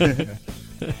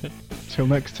 Till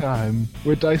next time,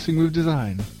 we're dicing with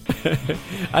design.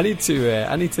 I need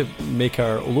to make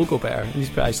our logo better. I need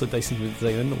to put actually dicing with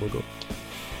design in the logo.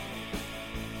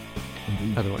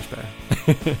 Indeed. That'd be much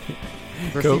better.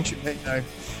 We're Cool. featuring it now.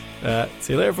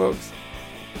 See you later, folks.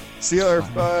 See you later.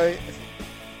 Bye.